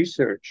of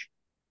research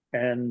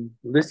and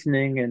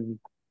listening and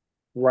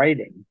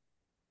writing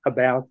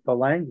about the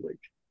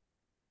language.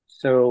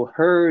 So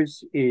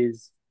hers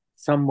is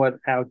somewhat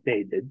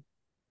outdated.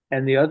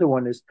 And the other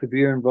one is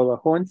Kvir and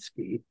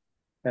Volokhonsky,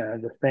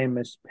 the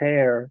famous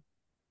pair.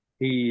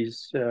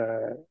 He's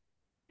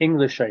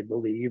English, I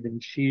believe,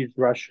 and she's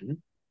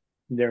Russian.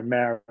 They're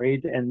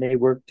married and they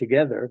work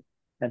together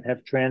and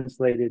have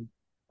translated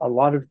a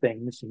lot of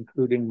things,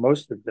 including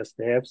most of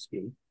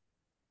Dostoevsky.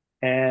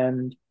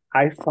 And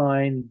I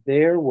find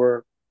their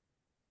work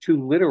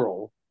too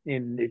literal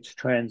in its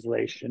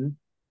translation.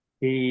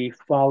 He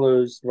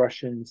follows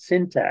Russian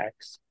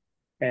syntax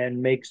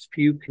and makes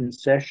few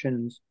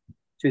concessions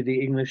to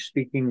the English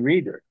speaking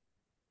reader.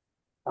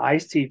 I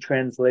see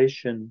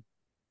translation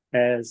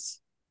as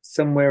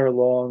somewhere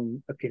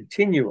along a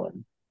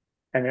continuum,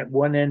 and at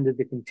one end of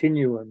the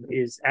continuum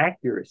is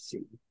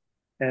accuracy,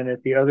 and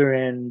at the other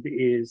end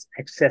is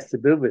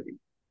accessibility.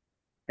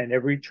 And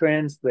every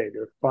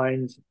translator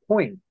finds a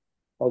point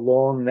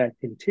along that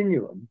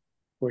continuum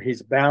where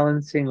he's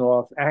balancing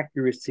off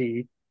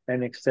accuracy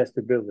and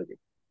accessibility.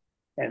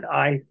 And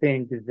I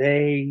think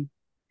they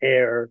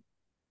err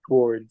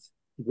towards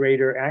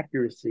greater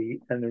accuracy,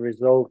 and the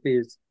result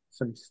is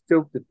some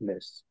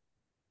stiltedness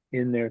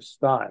in their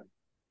style.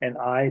 And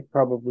I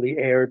probably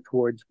err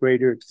towards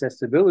greater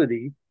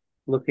accessibility,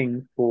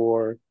 looking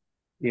for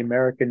the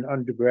American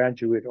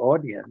undergraduate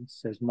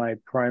audience as my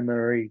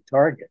primary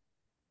target.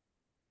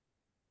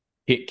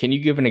 Can you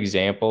give an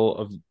example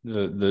of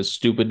the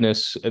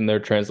stupidness in their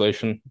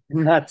translation?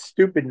 Not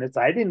stupidness.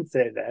 I didn't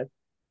say that.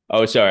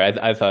 Oh, sorry.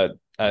 I thought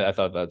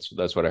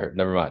that's what I heard.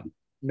 Never mind.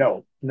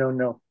 No, no,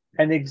 no.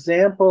 An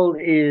example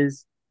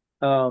is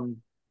the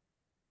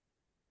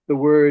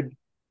word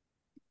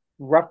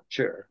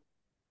rupture.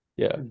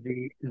 Yeah.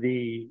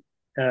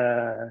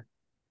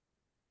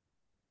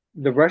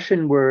 The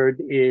Russian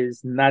word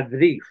is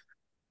nadrif,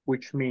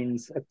 which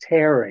means a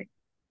tearing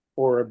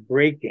or a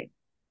breaking.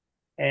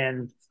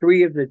 And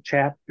 3 of the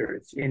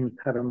chapters in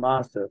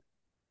Karamazov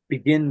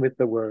begin with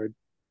the word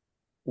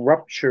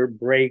rupture,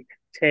 break,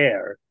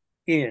 tear,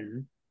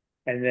 in,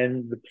 and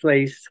then the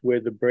place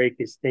where the break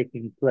is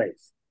taking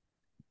place.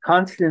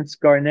 Constance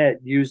Garnett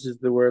uses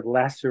the word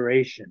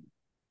laceration.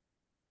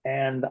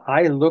 And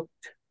I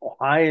looked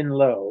high and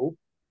low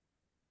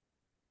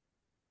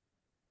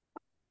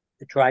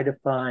to try to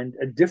find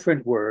a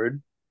different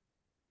word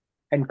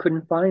and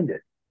couldn't find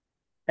it,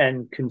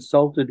 and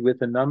consulted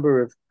with a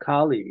number of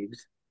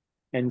colleagues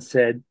and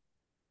said,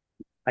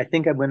 I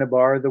think I'm going to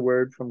borrow the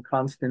word from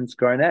Constance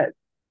Garnett.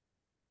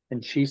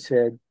 And she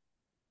said,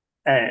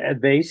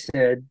 they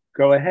said,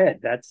 go ahead.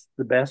 That's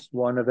the best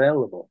one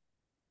available.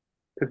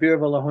 Kavir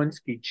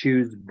Volahonsky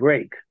chose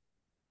break,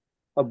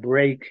 a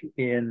break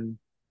in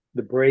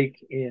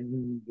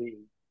the,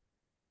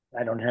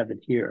 I don't have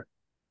it here,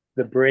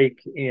 the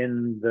break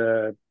in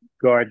the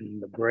garden,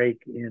 the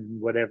break in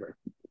whatever.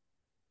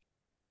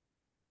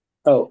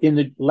 Oh, in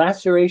the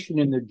laceration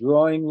in the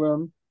drawing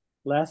room,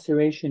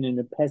 laceration in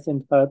the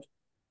peasant hut,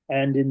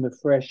 and in the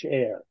fresh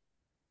air.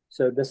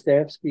 So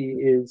Dostoevsky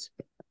is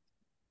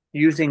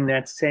using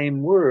that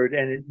same word,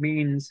 and it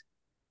means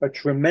a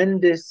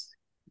tremendous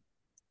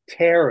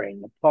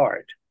tearing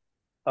apart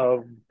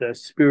of the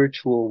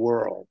spiritual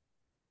world.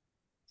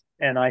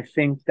 And I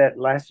think that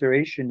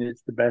laceration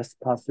is the best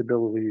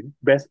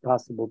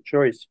possible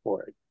choice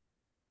for it.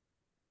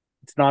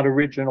 It's not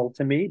original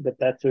to me, but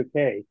that's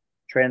okay.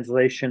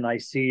 Translation I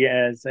see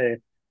as a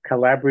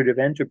collaborative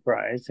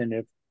enterprise, and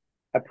if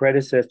a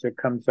predecessor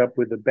comes up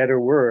with a better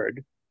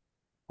word,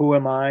 who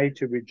am I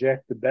to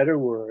reject the better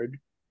word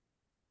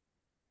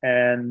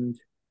and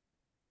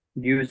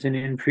use an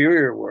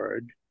inferior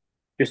word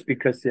just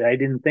because I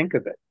didn't think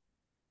of it?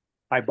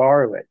 I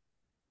borrow it.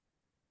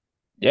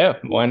 Yeah,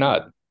 why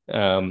not?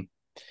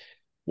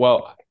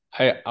 Well,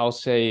 I'll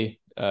say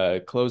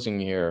closing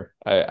here,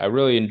 I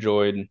really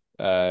enjoyed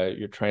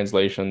your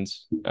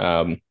translations.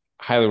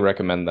 Highly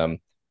recommend them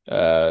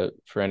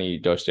for any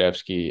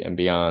Dostoevsky and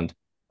beyond.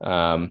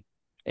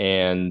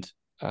 And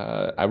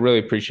I really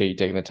appreciate you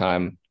taking the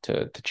time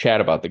to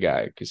chat about the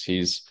guy, because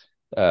he's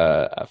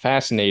a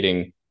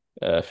fascinating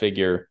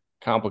figure,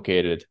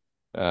 complicated,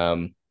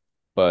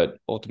 but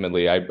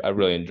ultimately I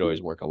really enjoy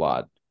his work a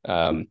lot,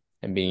 and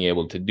being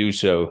able to do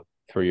so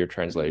through your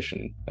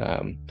translation.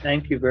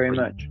 Thank you very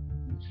much.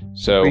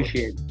 So,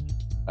 appreciate it.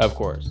 Of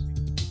course.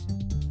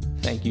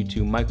 Thank you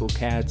to Michael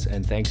Katz,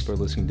 and thanks for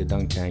listening to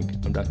Dunk Tank.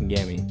 I'm Duck and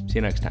Gammy. See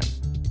you next time.